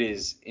there, it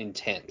is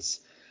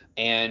intense.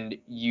 And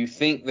you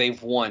think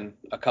they've won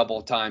a couple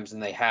of times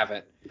and they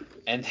haven't,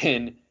 and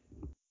then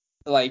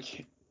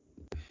like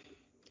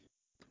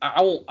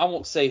I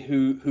won't say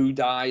who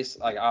dies.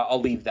 Like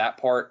I'll leave that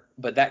part.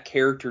 But that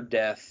character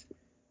death,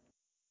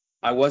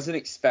 I wasn't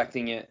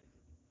expecting it,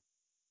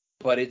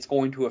 but it's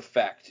going to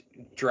affect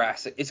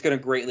drastic. It's going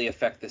to greatly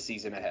affect the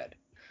season ahead.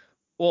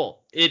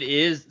 Well, it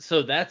is.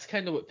 So that's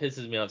kind of what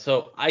pisses me off.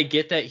 So I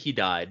get that he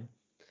died,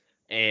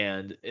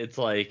 and it's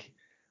like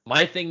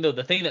my thing though.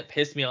 The thing that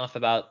pissed me off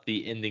about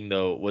the ending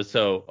though was,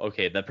 so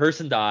okay, the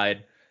person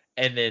died,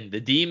 and then the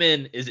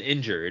demon is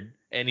injured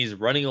and he's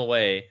running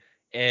away.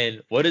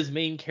 And what does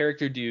main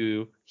character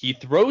do? He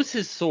throws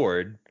his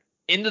sword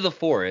into the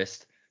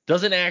forest,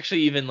 doesn't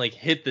actually even like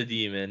hit the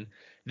demon,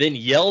 then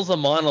yells a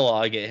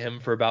monologue at him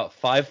for about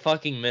 5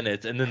 fucking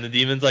minutes, and then the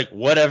demon's like,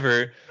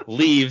 whatever,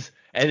 leaves,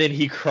 and then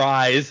he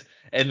cries,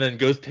 and then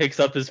goes picks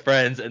up his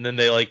friends, and then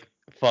they like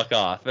fuck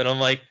off. And I'm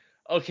like,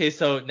 okay,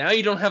 so now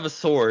you don't have a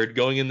sword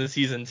going into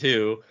season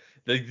 2.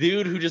 The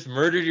dude who just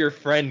murdered your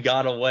friend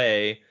got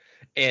away,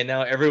 and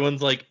now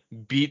everyone's like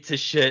beat to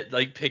shit,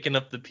 like picking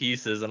up the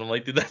pieces. And I'm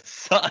like, dude, that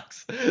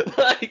sucks.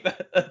 Like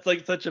that's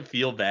like such a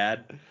feel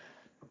bad.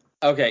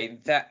 Okay.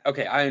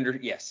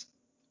 Yes.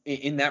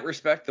 In that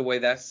respect, the way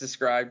that's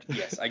described,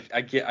 yes,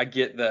 I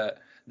get the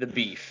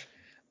beef.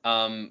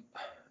 Um,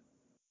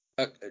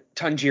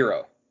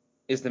 Tanjiro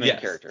is the main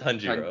Yes, character.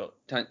 Tanjiro.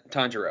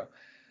 Tanjiro.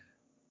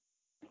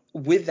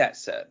 With that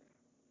said,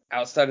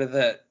 outside of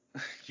that,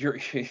 your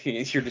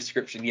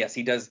description, yes,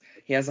 he does.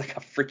 he has like a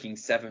freaking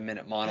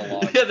 7-minute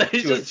monologue. Yeah, that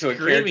he's just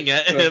screaming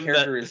at him. A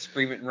character is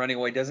screaming and running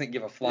away, doesn't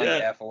give a flying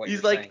F of what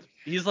you're saying.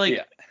 He's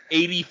like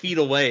 80 feet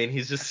away, and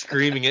he's just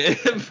screaming at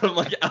him from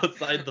like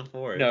outside the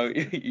forest. No,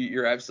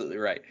 you're absolutely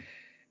right.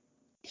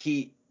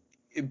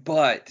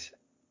 But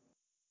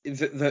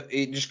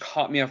it just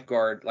caught me off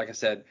guard, like I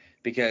said,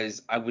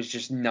 because I was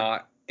just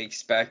not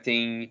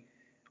expecting.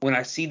 When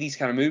I see these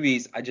kind of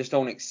movies, I just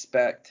don't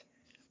expect.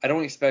 I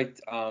don't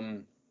expect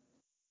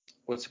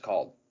what's it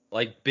called?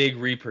 Like big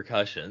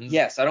repercussions.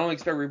 Yes, I don't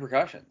expect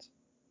repercussions.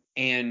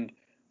 And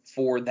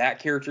for that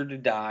character to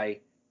die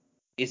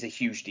is a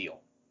huge deal.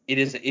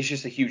 It's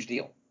just a huge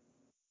deal.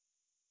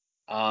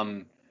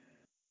 And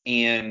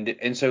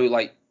so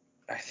like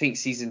I think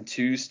season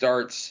 2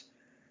 starts.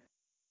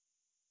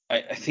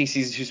 I think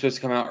season 2 is supposed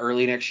to come out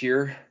early next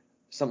year,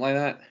 something like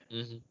that.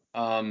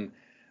 Mm-hmm.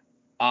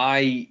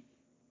 I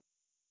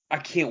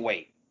can't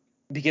wait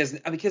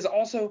because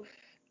also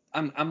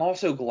I'm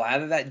also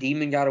glad that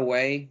demon got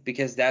away,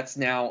 because that's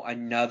now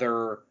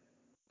another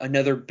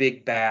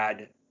big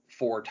bad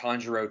for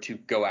Tanjiro to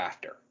go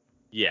after.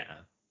 Yeah.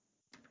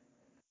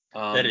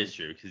 That is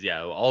true, because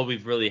all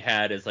we've really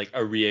had is like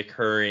a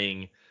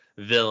reoccurring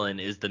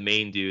villain is the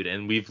main dude,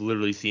 and we've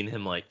literally seen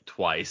him like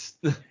twice.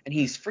 And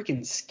he's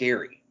freaking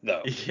scary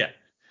though. Yeah.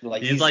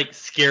 Like he's like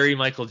scary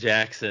Michael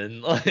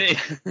Jackson, like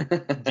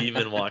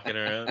demon walking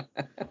around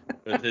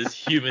with his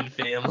human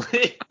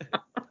family.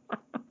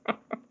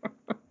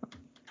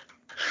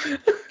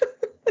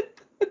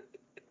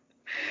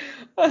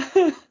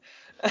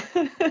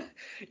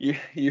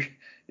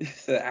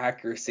 The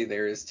accuracy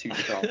there is too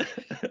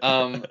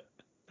strong.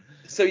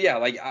 So yeah,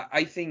 like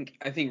I think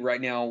right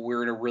now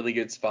we're in a really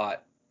good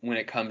spot when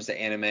it comes to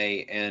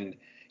anime, and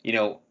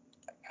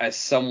as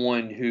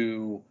someone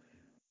who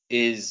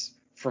is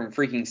from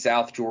freaking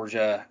South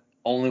Georgia,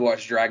 only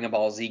watched Dragon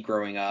Ball Z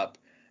growing up,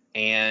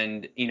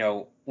 and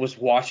was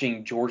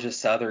watching Georgia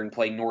Southern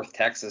play North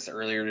Texas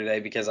earlier today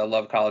because I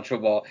love college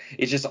football.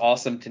 It's just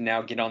awesome to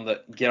now get on a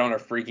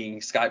freaking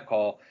Skype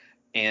call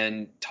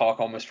and talk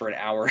almost for an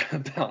hour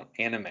about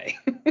anime.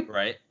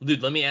 Right,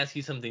 dude. Let me ask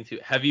you something too.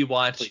 Have you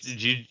watched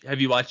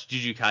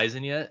Jujutsu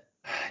Kaisen yet?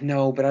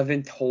 No, but I've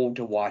been told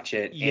to watch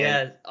it.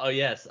 Yes. Oh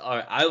yes. All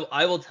right.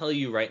 I will tell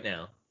you right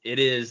now. It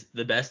is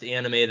the best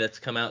anime that's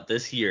come out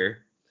this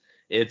year.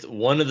 It's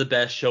one of the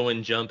best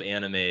Shonen Jump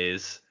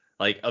animes,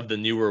 like of the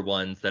newer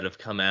ones that have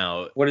come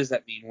out. What does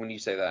that mean when you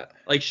say that?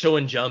 Like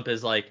Shonen Jump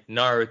is like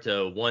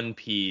Naruto, One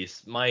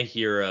Piece, My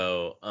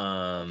Hero,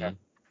 Okay.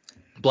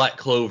 Black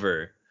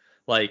Clover.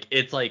 Like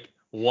it's like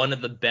one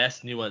of the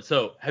best new ones.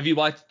 So do you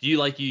like Yu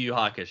Yu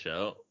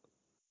Hakusho?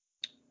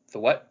 The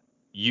what?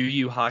 Yu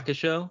Yu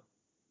Hakusho?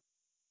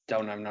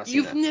 I've not seen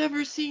You've that.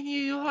 never seen Yu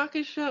Yu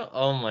Hakusho?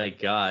 Oh my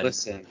god.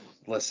 Listen.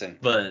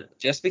 But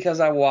just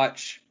because I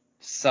watch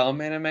some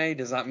anime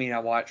does not mean I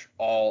watch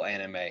all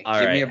anime.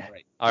 Give me a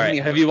break. All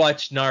right. Have you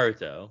watched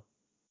Naruto?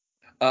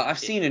 I've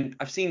seen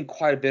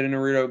quite a bit of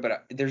Naruto,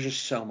 but there's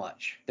just so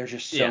much. There's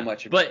just so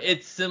much. But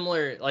it's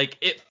similar. Like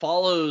it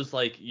follows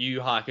like Yu Yu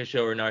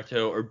Hakusho or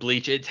Naruto or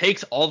Bleach. It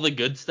takes all the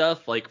good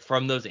stuff like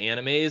from those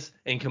animes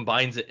and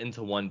combines it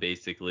into one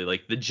basically.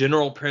 Like the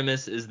general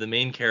premise is the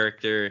main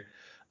character.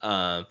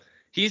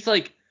 He's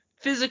like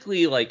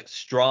physically like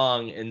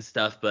strong and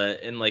stuff,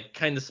 and like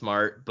kind of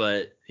smart,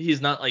 but he's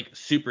not like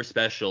super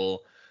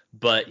special.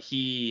 But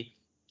he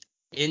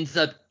ends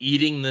up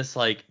eating this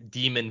like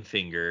demon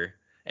finger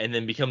and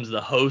then becomes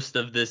the host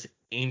of this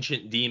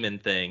ancient demon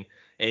thing,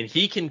 and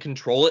he can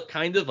control it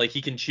kind of like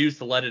he can choose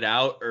to let it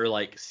out or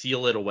like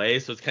seal it away.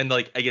 So it's kind of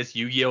like I guess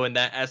Yu-Gi-Oh in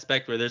that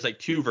aspect where there's like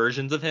two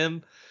versions of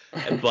him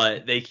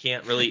but they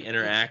can't really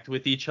interact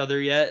with each other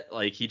yet.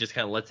 Like he just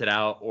kind of lets it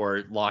out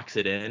or locks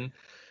it in.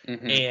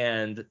 Mm-hmm.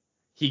 And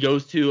he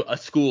goes to a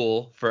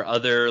school for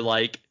other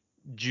like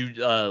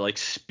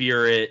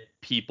spirit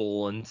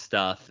people and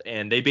stuff,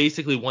 and they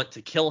basically want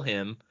to kill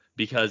him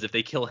because if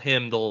they kill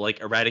him they'll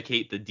like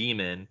eradicate the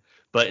demon,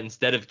 but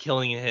instead of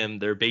killing him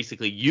they're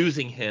basically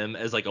using him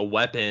as like a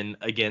weapon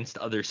against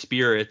other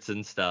spirits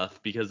and stuff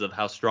because of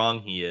how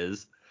strong he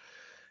is.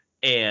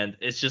 And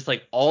it's just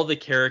like all the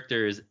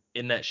characters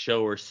in that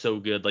show are so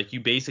good. Like you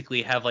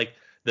basically have like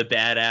the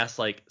badass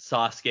like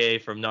Sasuke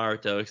from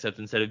Naruto, except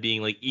instead of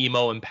being like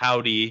emo and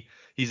pouty,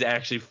 he's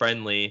actually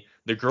friendly.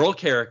 The girl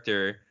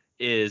character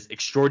is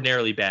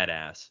extraordinarily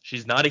badass.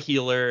 She's not a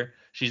healer.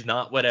 She's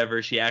not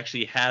whatever. She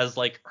actually has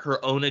like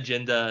her own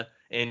agenda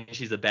and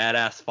she's a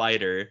badass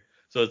fighter.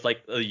 So it's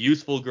like a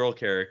useful girl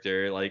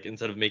character, like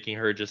instead of making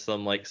her just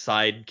some like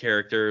side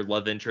character,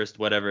 love interest,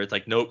 whatever. It's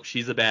like, nope,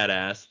 she's a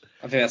badass.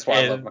 I think that's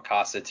why I love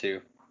Mikasa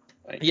too.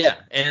 Yeah,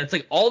 and it's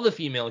like all the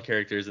female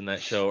characters in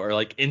that show are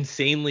like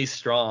insanely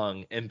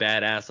strong and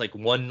badass. Like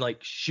one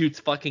like shoots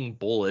fucking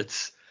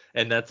bullets,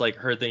 and that's like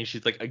her thing.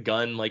 She's like a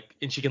gun, like,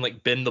 and she can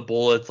like bend the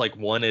bullets like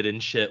wanted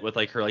and shit with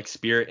like her like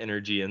spirit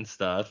energy and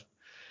stuff.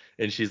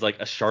 And she's like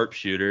a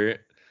sharpshooter.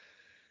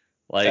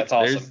 Like that's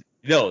awesome.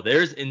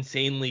 There's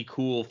insanely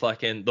cool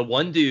fucking the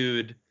one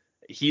dude.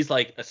 He's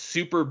like a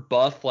super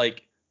buff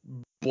like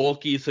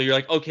bulky, so you're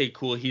like, okay,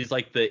 cool, he's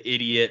like the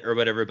idiot or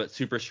whatever, but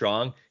super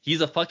strong.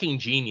 He's a fucking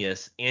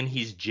genius, and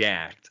he's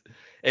jacked.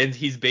 And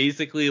he's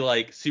basically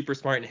like super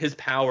smart, and his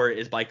power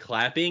is by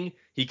clapping,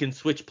 he can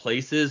switch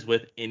places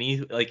with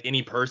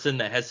any person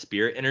that has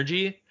spirit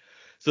energy.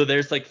 So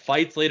there's like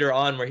fights later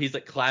on where he's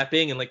like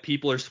clapping and like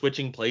people are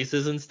switching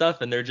places and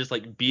stuff, and they're just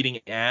like beating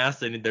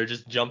ass and they're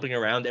just jumping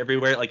around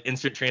everywhere like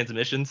instant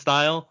transmission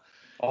style.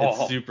 It's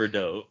Oh, super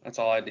dope. that's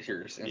all I had to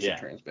hear is instant Yeah.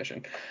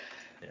 transmission.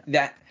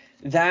 Yeah.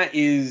 That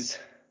is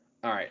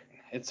all right.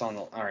 It's on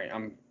the all right.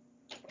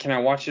 Can I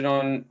watch it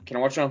on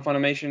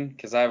Funimation?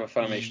 Because I have a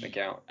Funimation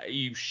account.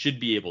 You should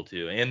be able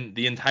to, and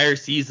the entire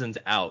season's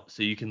out,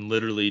 so you can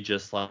literally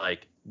just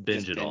like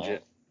binge Just it binge all,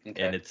 it.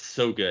 Okay. and it's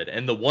so good.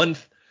 And the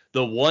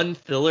one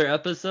filler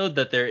episode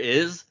that there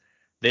is,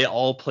 they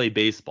all play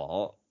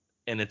baseball,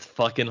 and it's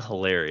fucking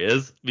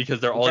hilarious because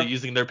they're all Okay.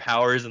 using their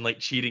powers and like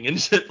cheating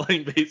and shit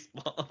playing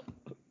baseball.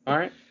 All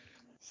right.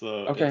 So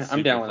Okay, it's I'm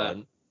super down with fun.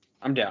 that.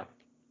 I'm down.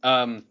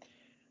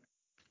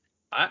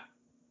 I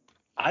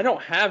I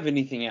don't have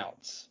anything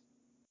else,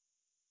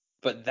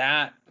 but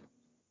that's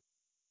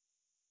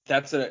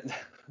a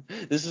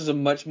this is a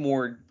much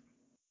more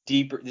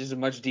deeper. This is a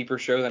much deeper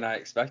show than I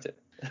expected.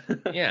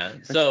 Yeah.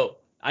 So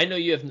I know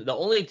you have the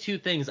only two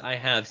things I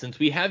have since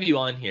we have you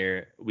on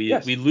here. We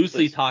Yes, we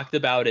loosely please. talked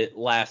about it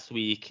last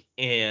week,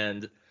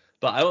 but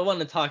I want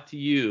to talk to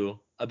you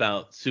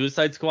about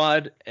Suicide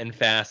Squad and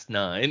Fast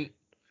 9.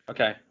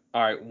 Okay.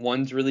 All right.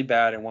 One's really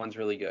bad and one's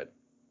really good.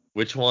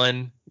 Which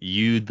one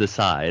you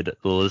decide,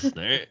 the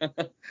listener.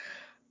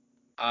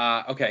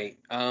 Okay.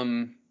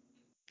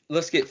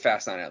 Let's get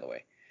Fast 9 out of the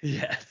way.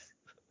 Yes.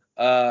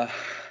 Uh,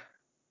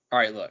 all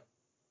right. Look,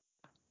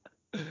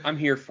 I'm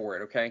here for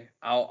it. Okay.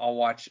 I'll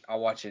watch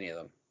any of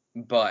them,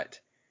 but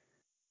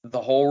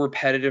the whole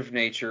repetitive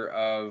nature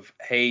of,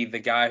 hey, the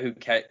guy who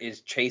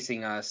is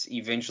chasing us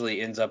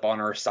eventually ends up on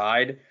our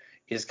side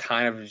is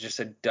kind of just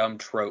a dumb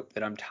trope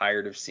that I'm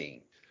tired of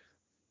seeing.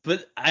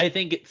 But I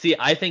think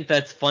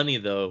that's funny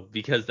though,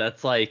 because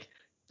that's like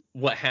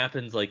what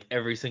happens like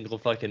every single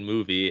fucking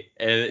movie,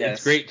 and it's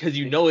Yes, great because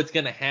you know it's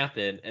gonna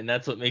happen, and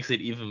that's what makes it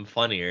even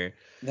funnier.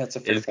 that's a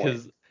fair Is point.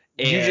 because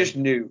You just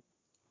and knew. I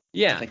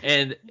Yeah, think.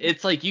 and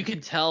it's like you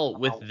could tell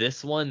with Oh,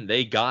 this one,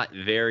 they got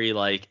very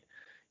like,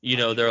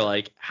 they're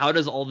like, how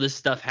does all this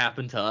stuff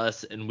happen to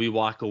us and we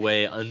walk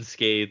away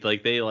unscathed?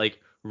 Like they like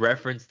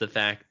reference the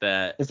fact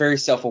that, they're very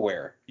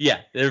self-aware.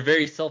 yeah, they're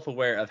very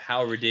self-aware of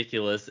how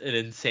ridiculous and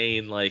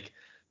insane like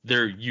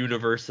their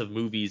universe of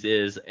movies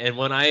is. And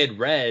when I had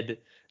read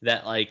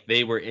that like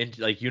they were in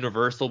like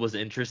Universal was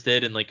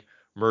interested in like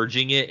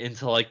merging it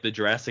into like the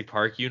Jurassic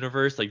Park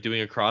universe, like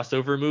doing a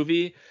crossover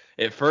movie,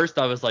 at first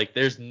I was like,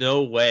 there's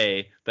no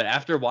way. But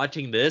after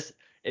watching this,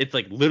 it's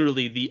like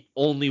literally the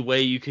only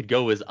way you could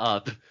go is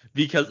up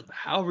because of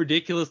how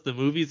ridiculous the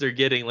movies are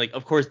getting. Like,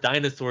 of course,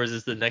 dinosaurs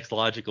is the next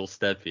logical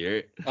step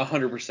here.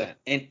 100%.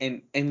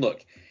 And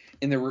look,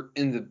 in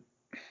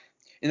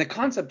the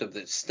concept of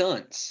the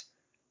stunts,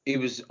 it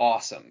was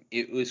awesome.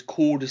 It was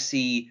cool to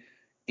see,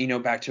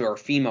 back to our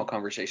female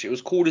conversation. It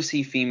was cool to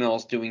see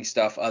females doing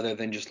stuff other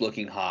than just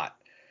looking hot.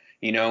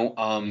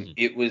 Mhm.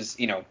 It was,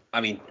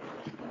 I mean,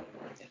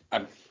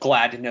 I'm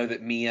glad to know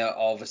that Mia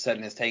all of a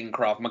sudden has taken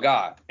Krav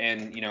Maga,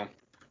 and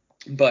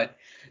but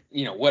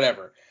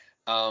whatever.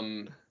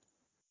 Um,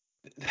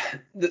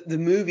 the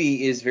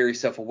movie is very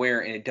self-aware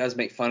and it does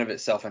make fun of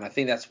itself, and I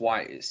think that's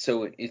why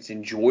it's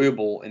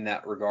enjoyable in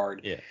that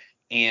regard. Yeah.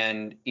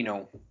 And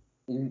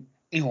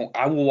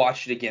I will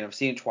watch it again. I've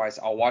seen it twice.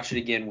 I'll watch it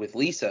again with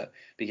Lisa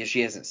because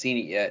she hasn't seen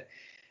it yet.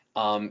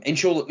 And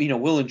she'll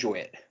we'll enjoy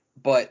it.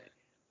 But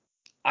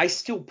I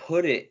still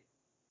put it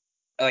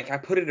I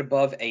put it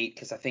above 8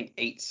 because I think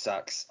 8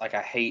 sucks. Like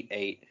I hate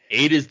 8.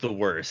 8 is the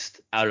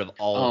worst out of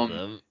all of Um,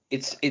 them.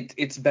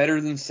 it's better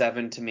than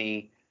 7 to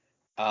me.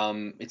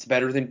 It's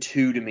better than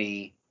 2 to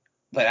me.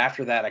 But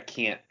after that, I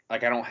can't.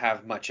 Like I don't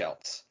have much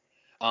else.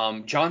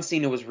 John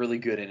Cena was really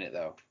good in it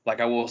though.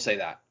 Like I will say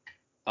that.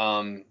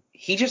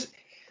 He just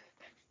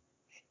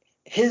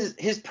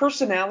his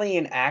personality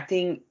and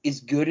acting is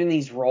good in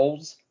these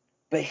roles,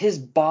 but his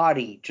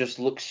body just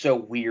looks so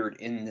weird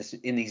in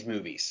these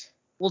movies.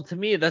 Well, to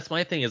me, that's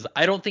my thing is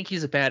I don't think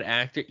he's a bad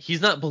actor.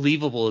 He's not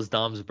believable as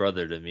Dom's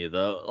brother to me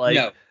though. Like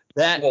No.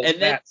 that, Well, and then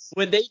that's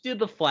when they did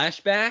the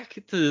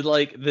flashback to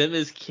like them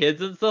as kids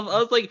and stuff, I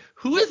was like,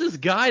 who is this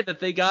guy that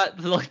they got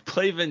to like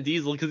play Vin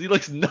Diesel? Because he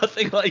looks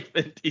nothing like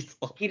Vin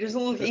Diesel. he doesn't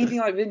look anything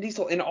like Vin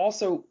Diesel, and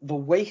also the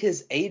way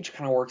his age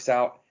kind of works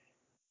out,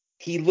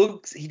 he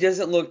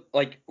doesn't look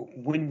like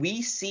when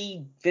we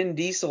see Vin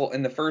Diesel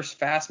in the first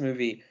Fast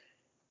movie,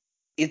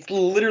 it's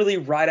literally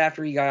right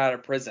after he got out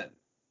of prison.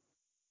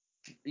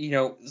 He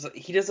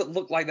doesn't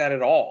look like that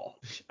at all.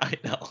 I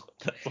know.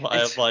 That's why I'm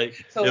It's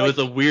like, so it was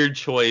like a weird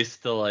choice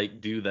to like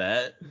do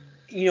that.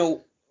 you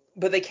know,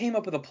 but they came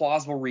up with a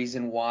plausible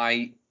reason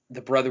why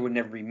the brother would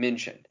never be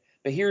mentioned.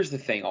 But here's the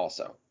thing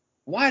also.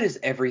 Why does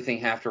everything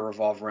have to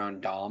revolve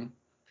around Dom?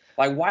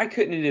 Like, why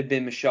couldn't it have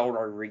been Michelle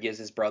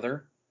Rodriguez's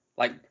brother?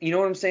 Like, you know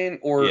what I'm saying?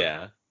 Or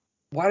Yeah.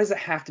 why does it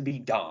have to be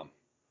Dom?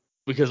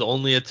 because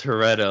only a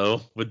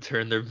Toretto would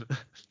turn their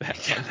back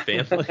on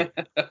family.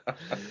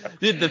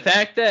 Dude, the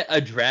fact that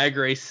a drag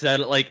race said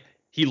like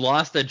he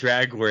lost a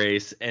drag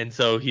race and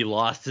so he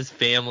lost his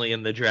family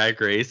in the drag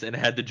race and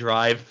had to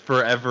drive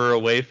forever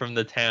away from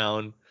the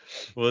town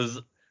was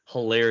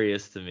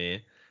hilarious to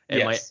me.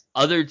 And my Yes.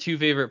 other two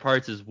favorite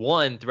parts is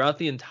one, throughout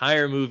the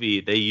entire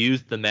movie, they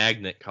used the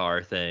magnet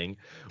car thing,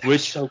 That was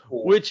which so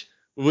cool. which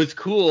was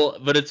cool,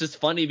 but it's just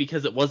funny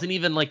because it wasn't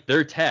even like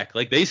their tech.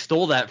 Like they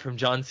stole that from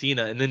John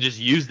Cena and then just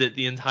used it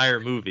the entire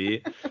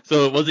movie.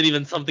 So it wasn't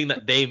even something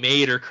that they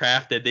made or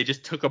crafted. They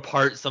just took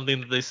apart something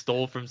that they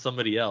stole from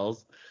somebody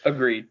else.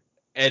 Agreed.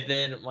 And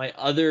then my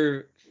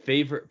other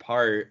favorite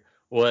part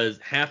was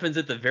happens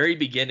at the very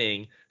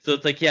beginning. So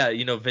it's like, yeah,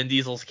 Vin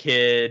Diesel's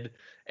kid,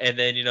 and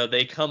then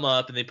they come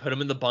up and they put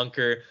him in the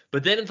bunker,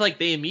 but then it's like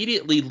they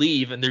immediately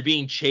leave and they're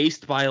being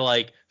chased by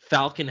like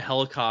Falcon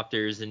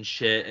helicopters and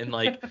shit and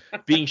like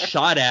being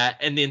shot at,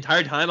 and the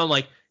entire time I'm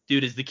like,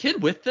 dude, is the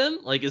kid with them?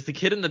 Like, is the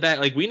kid in the back?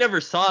 Like, we never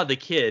saw the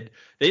kid.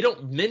 They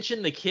don't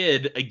mention the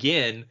kid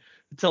again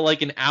until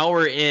like an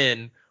hour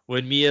in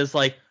when Mia's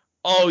like,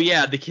 oh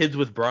yeah, the kid's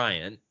with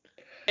Brian.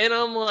 And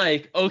I'm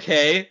like,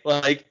 okay,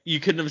 like you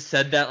couldn't have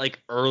said that like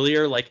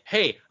earlier. Like,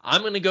 hey,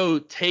 I'm gonna go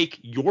take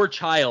your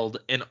child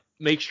and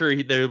make sure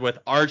they're with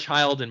our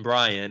child and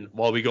Brian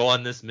while we go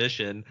on this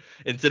mission,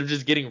 instead of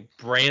just getting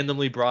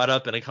randomly brought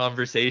up in a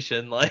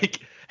conversation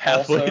like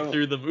halfway Also,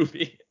 through the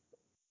movie.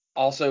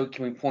 also,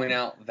 can we point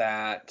out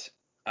that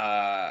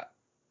uh,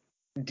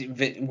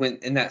 when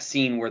in that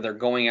scene where they're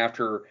going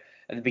after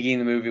at the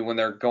beginning of the movie when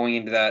they're going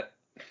into that,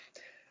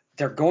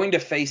 they're going to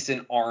face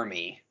an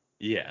army.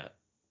 Yeah.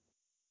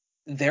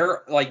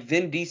 They're like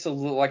Vin Diesel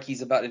look like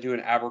he's about to do an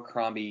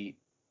Abercrombie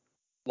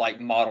like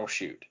model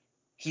shoot.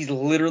 He's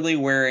literally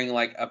wearing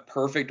like a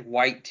perfect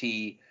white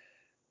tee.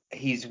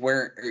 He's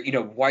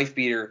wearing, wife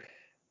beater,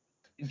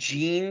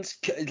 jeans,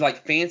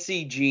 like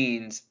fancy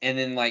jeans, and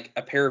then like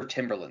a pair of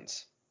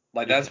Timberlands.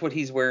 Like Yeah. that's what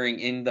he's wearing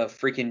in the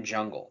freaking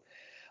jungle.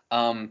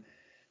 Um,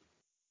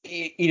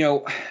 you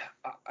know,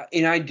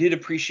 and I did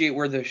appreciate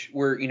where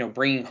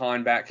bringing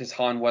Han back because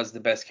Han was the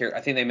best character.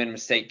 I think they made a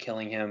mistake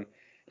killing him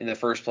in the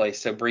first place,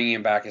 so bringing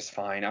him back is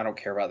fine. I don't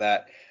care about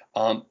that.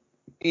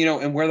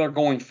 And where they're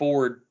going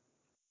forward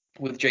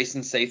with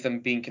Jason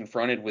Statham being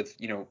confronted with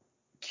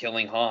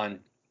killing Han,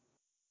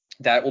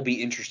 that will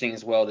be interesting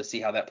as well to see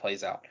how that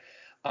plays out.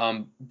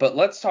 But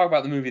let's talk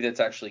about the movie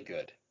that's actually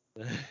good.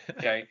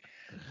 Okay,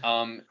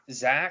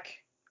 Zach,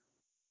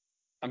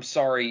 I'm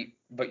sorry,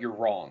 but you're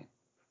wrong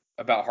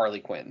about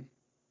Harley Quinn.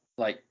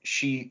 Like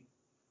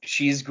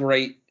she's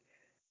great.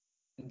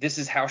 This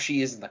is how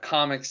she is in the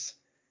comics.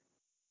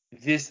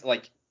 This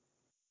like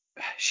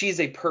she's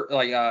a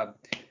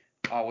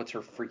what's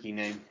her freaking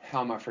name?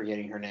 How am I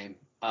forgetting her name?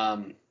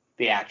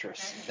 The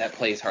actress that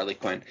plays Harley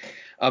Quinn,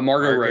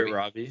 Margot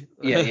Robbie.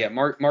 Yeah.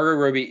 Margot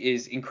Robbie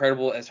is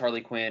incredible as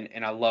Harley Quinn,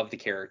 and I love the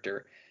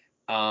character.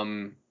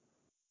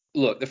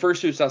 Look, the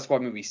first Suicide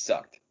Squad movie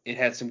sucked. It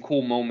had some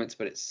cool moments,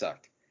 but it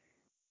sucked.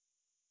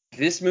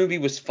 This movie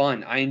was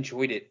fun. I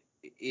enjoyed it.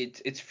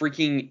 It's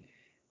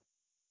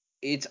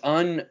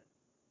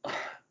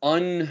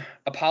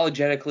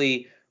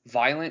unapologetically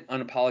violent,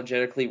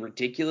 unapologetically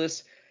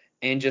ridiculous,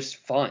 and just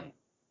fun.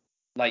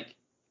 Like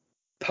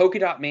Polka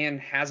Dot Man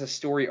has a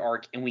story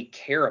arc, and we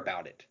care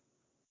about it.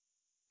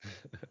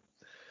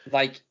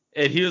 Like,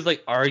 And he was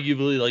like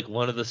arguably like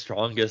one of the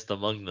strongest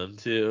among them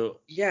too.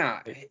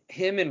 yeah,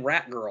 him and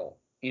Rat Girl,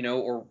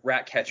 or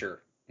Rat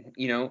Catcher,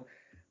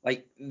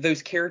 like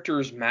those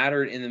characters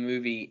mattered in the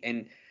movie.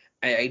 And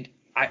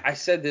I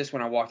said this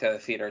when I walked out of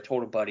the theater. I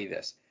told a buddy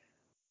this.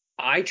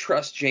 I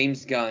trust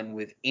James Gunn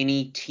with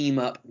any team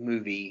up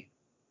movie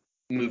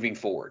moving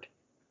forward.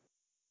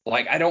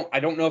 Like I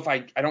don't know if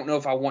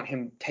I want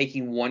him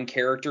taking one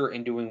character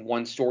and doing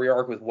one story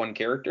arc with one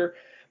character,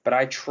 but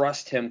I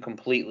trust him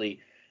completely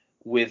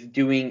with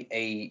doing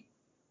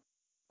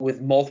with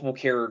multiple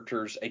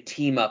characters, a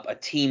team up, a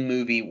team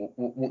movie,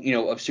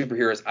 of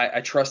superheroes.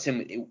 I trust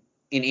him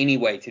in any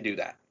way to do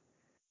that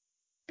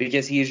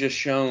because he has just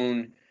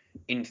shown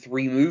in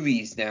 3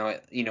 movies now,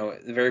 at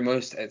the very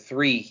most at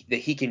 3, that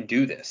he can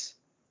do this.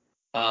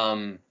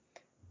 But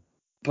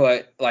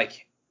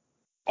like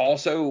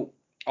also,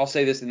 I'll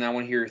say this and I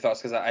want to hear your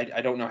thoughts because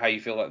I don't know how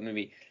you feel about the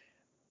movie.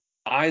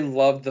 I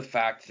love the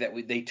fact that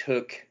they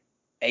took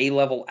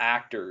A-level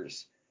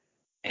actors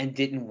and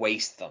didn't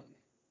waste them.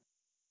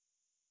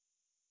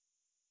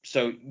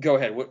 So go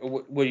ahead.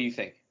 What do you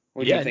think?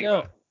 What do you Yeah, think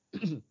no.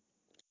 about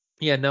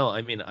Yeah, no,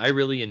 I mean, I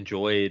really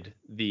enjoyed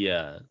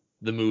the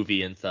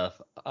movie and stuff.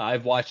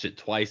 I've watched it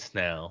twice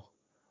now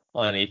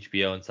on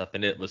HBO and stuff,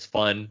 and it was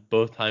fun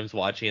both times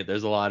watching it.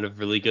 There's a lot of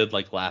really good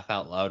like laugh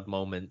out loud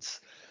moments.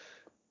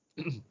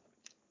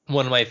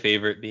 One of my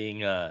favorite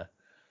being I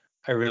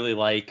really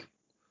like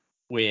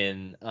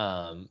when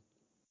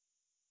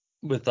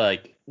with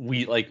like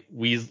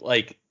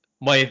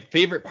my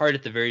favorite part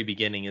at the very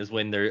beginning is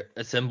when they're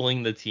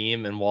assembling the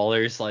team and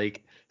Waller's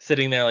like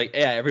sitting there like,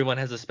 yeah, everyone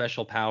has a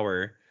special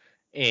power.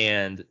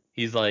 And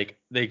he's like,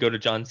 they go to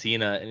John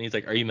Cena, and he's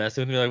like, "Are you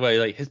messing with me?" Like, what?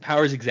 Like, his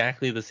power is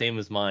exactly the same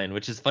as mine,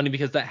 which is funny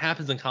because that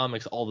happens in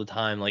comics all the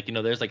time. Like,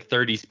 there's like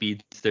 30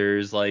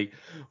 speedsters, like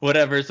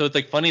whatever. So it's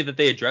like funny that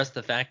they address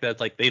the fact that it's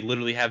like they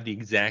literally have the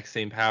exact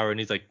same power, and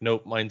he's like,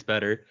 "Nope, mine's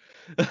better."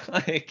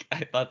 Like,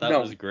 I thought that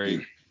No, was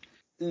great.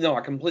 no,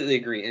 I completely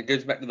agree. It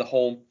goes back to the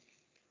whole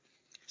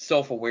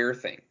self-aware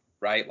thing,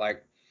 right?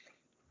 Like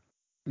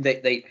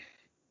they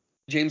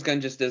James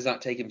Gunn just does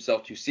not take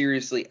himself too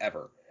seriously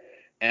ever.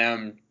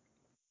 And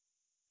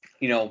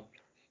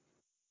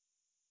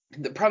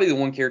probably the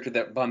one character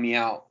that bummed me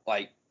out,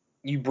 like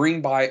you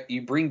bring back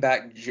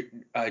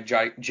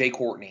Jay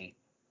Courtney,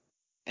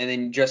 and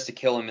then just to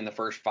kill him in the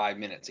first 5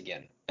 minutes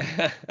again.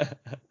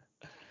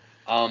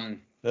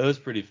 Um, That was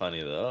pretty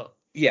funny though.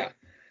 yeah.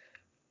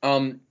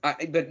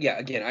 But yeah,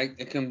 again, I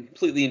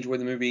completely enjoyed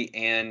the movie,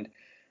 and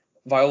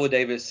Viola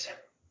Davis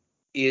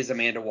is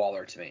Amanda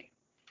Waller to me.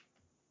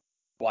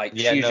 Like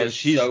Yeah, she is no, just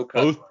she's so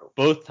cutthroat.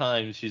 both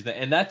times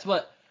and that's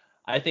what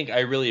I think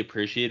I really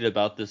appreciated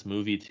about this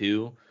movie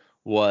too,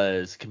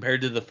 was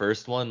compared to the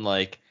first one,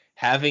 like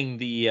having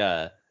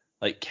the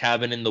like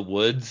cabin in the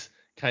woods,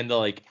 kind of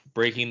like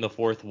breaking the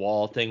fourth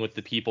wall thing with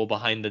the people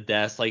behind the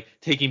desk, like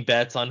taking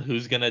bets on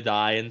who's gonna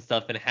die and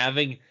stuff, and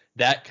having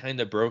that kind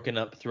of broken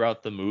up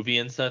throughout the movie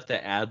and stuff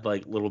to add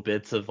like little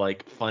bits of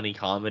like funny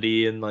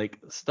comedy and like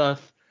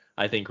stuff,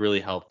 I think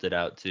really helped it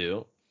out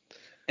too.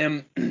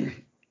 And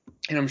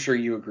and I'm sure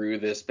you agree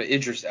with this, but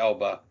Idris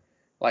Elba,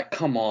 like,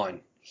 come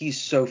on,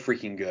 he's so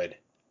freaking good.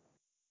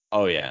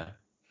 Oh yeah.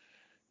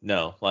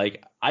 No,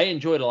 like I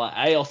enjoyed a lot.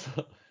 I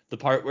also the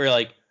part where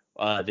like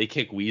they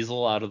kick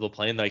Weasel out of the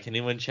plane. Like, can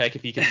anyone check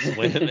if he can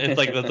swim? It's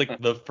like that's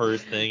like the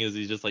first thing is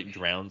he just like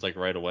drowns like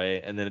right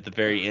away, and then at the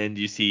very end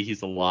you see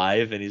he's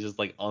alive and he's just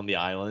like on the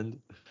island.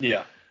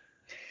 Yeah,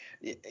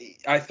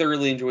 I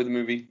thoroughly enjoyed the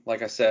movie.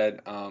 Like I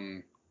said,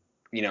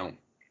 you know,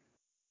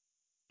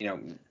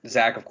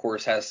 Zach of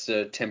course has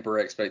to temper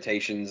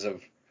expectations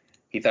of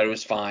he thought it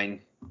was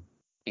fine,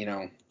 you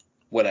know,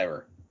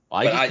 whatever.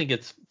 I But just think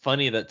it's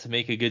funny that to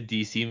make a good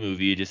DC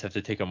movie you just have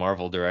to take a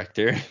Marvel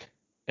director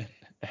and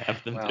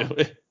have them do well,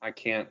 it. I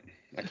can't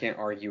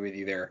argue with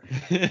you there.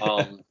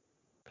 Um,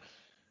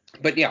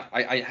 but yeah,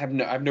 I have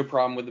no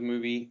problem with the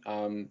movie.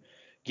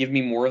 Give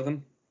me more of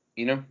them.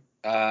 You know,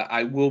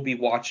 I will be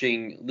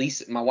watching.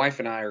 Lisa, my wife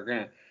and I are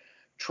gonna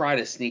try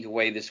to sneak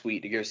away this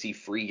week to go see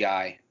Free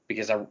Guy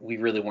because we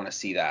really want to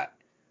see that.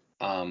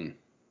 Um,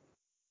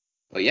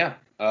 but yeah,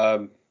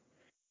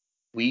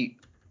 we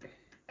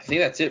I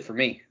think that's it for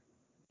me.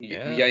 You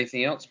Yeah, got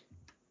anything else?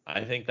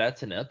 I think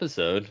that's an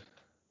episode.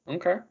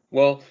 Okay.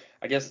 Well,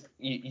 I guess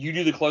you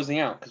do the closing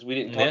out because we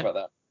didn't talk Yeah, about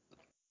that.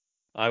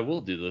 I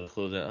will do the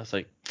closing. I was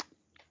like,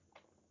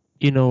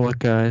 you know what,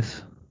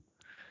 guys?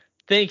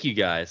 Thank you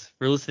guys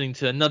for listening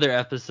to another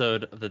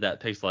episode of the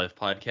That Pixel Life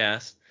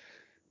podcast.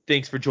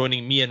 Thanks for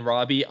joining me and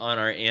Robbie on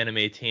our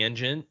anime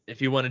tangent.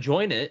 If you want to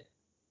join it,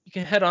 you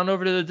can head on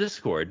over to the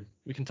Discord.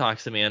 We can talk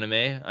some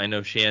anime. I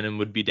know Shannon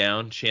would be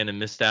down. Shannon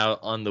missed out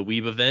on the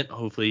Weeb event.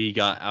 Hopefully he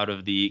got out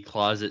of the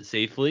closet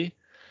safely.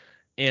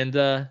 And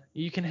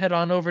you can head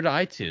on over to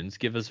iTunes,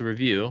 give us a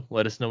review,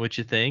 let us know what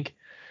you think.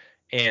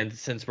 And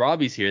since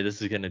Robbie's here,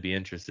 this is going to be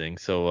interesting.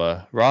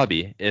 So,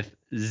 Robbie, if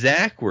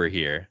Zach were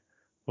here,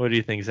 what do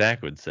you think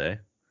Zach would say?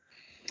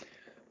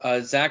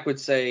 Zach would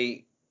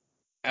say,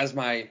 as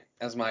my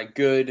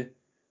good,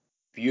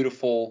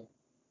 beautiful,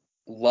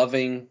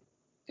 loving,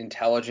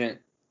 intelligent,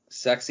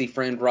 sexy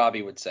friend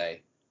Robbie would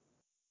say,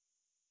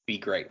 be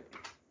great.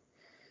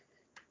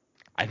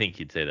 I think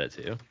he'd say that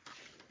too.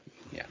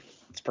 Yeah,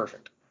 it's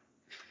perfect.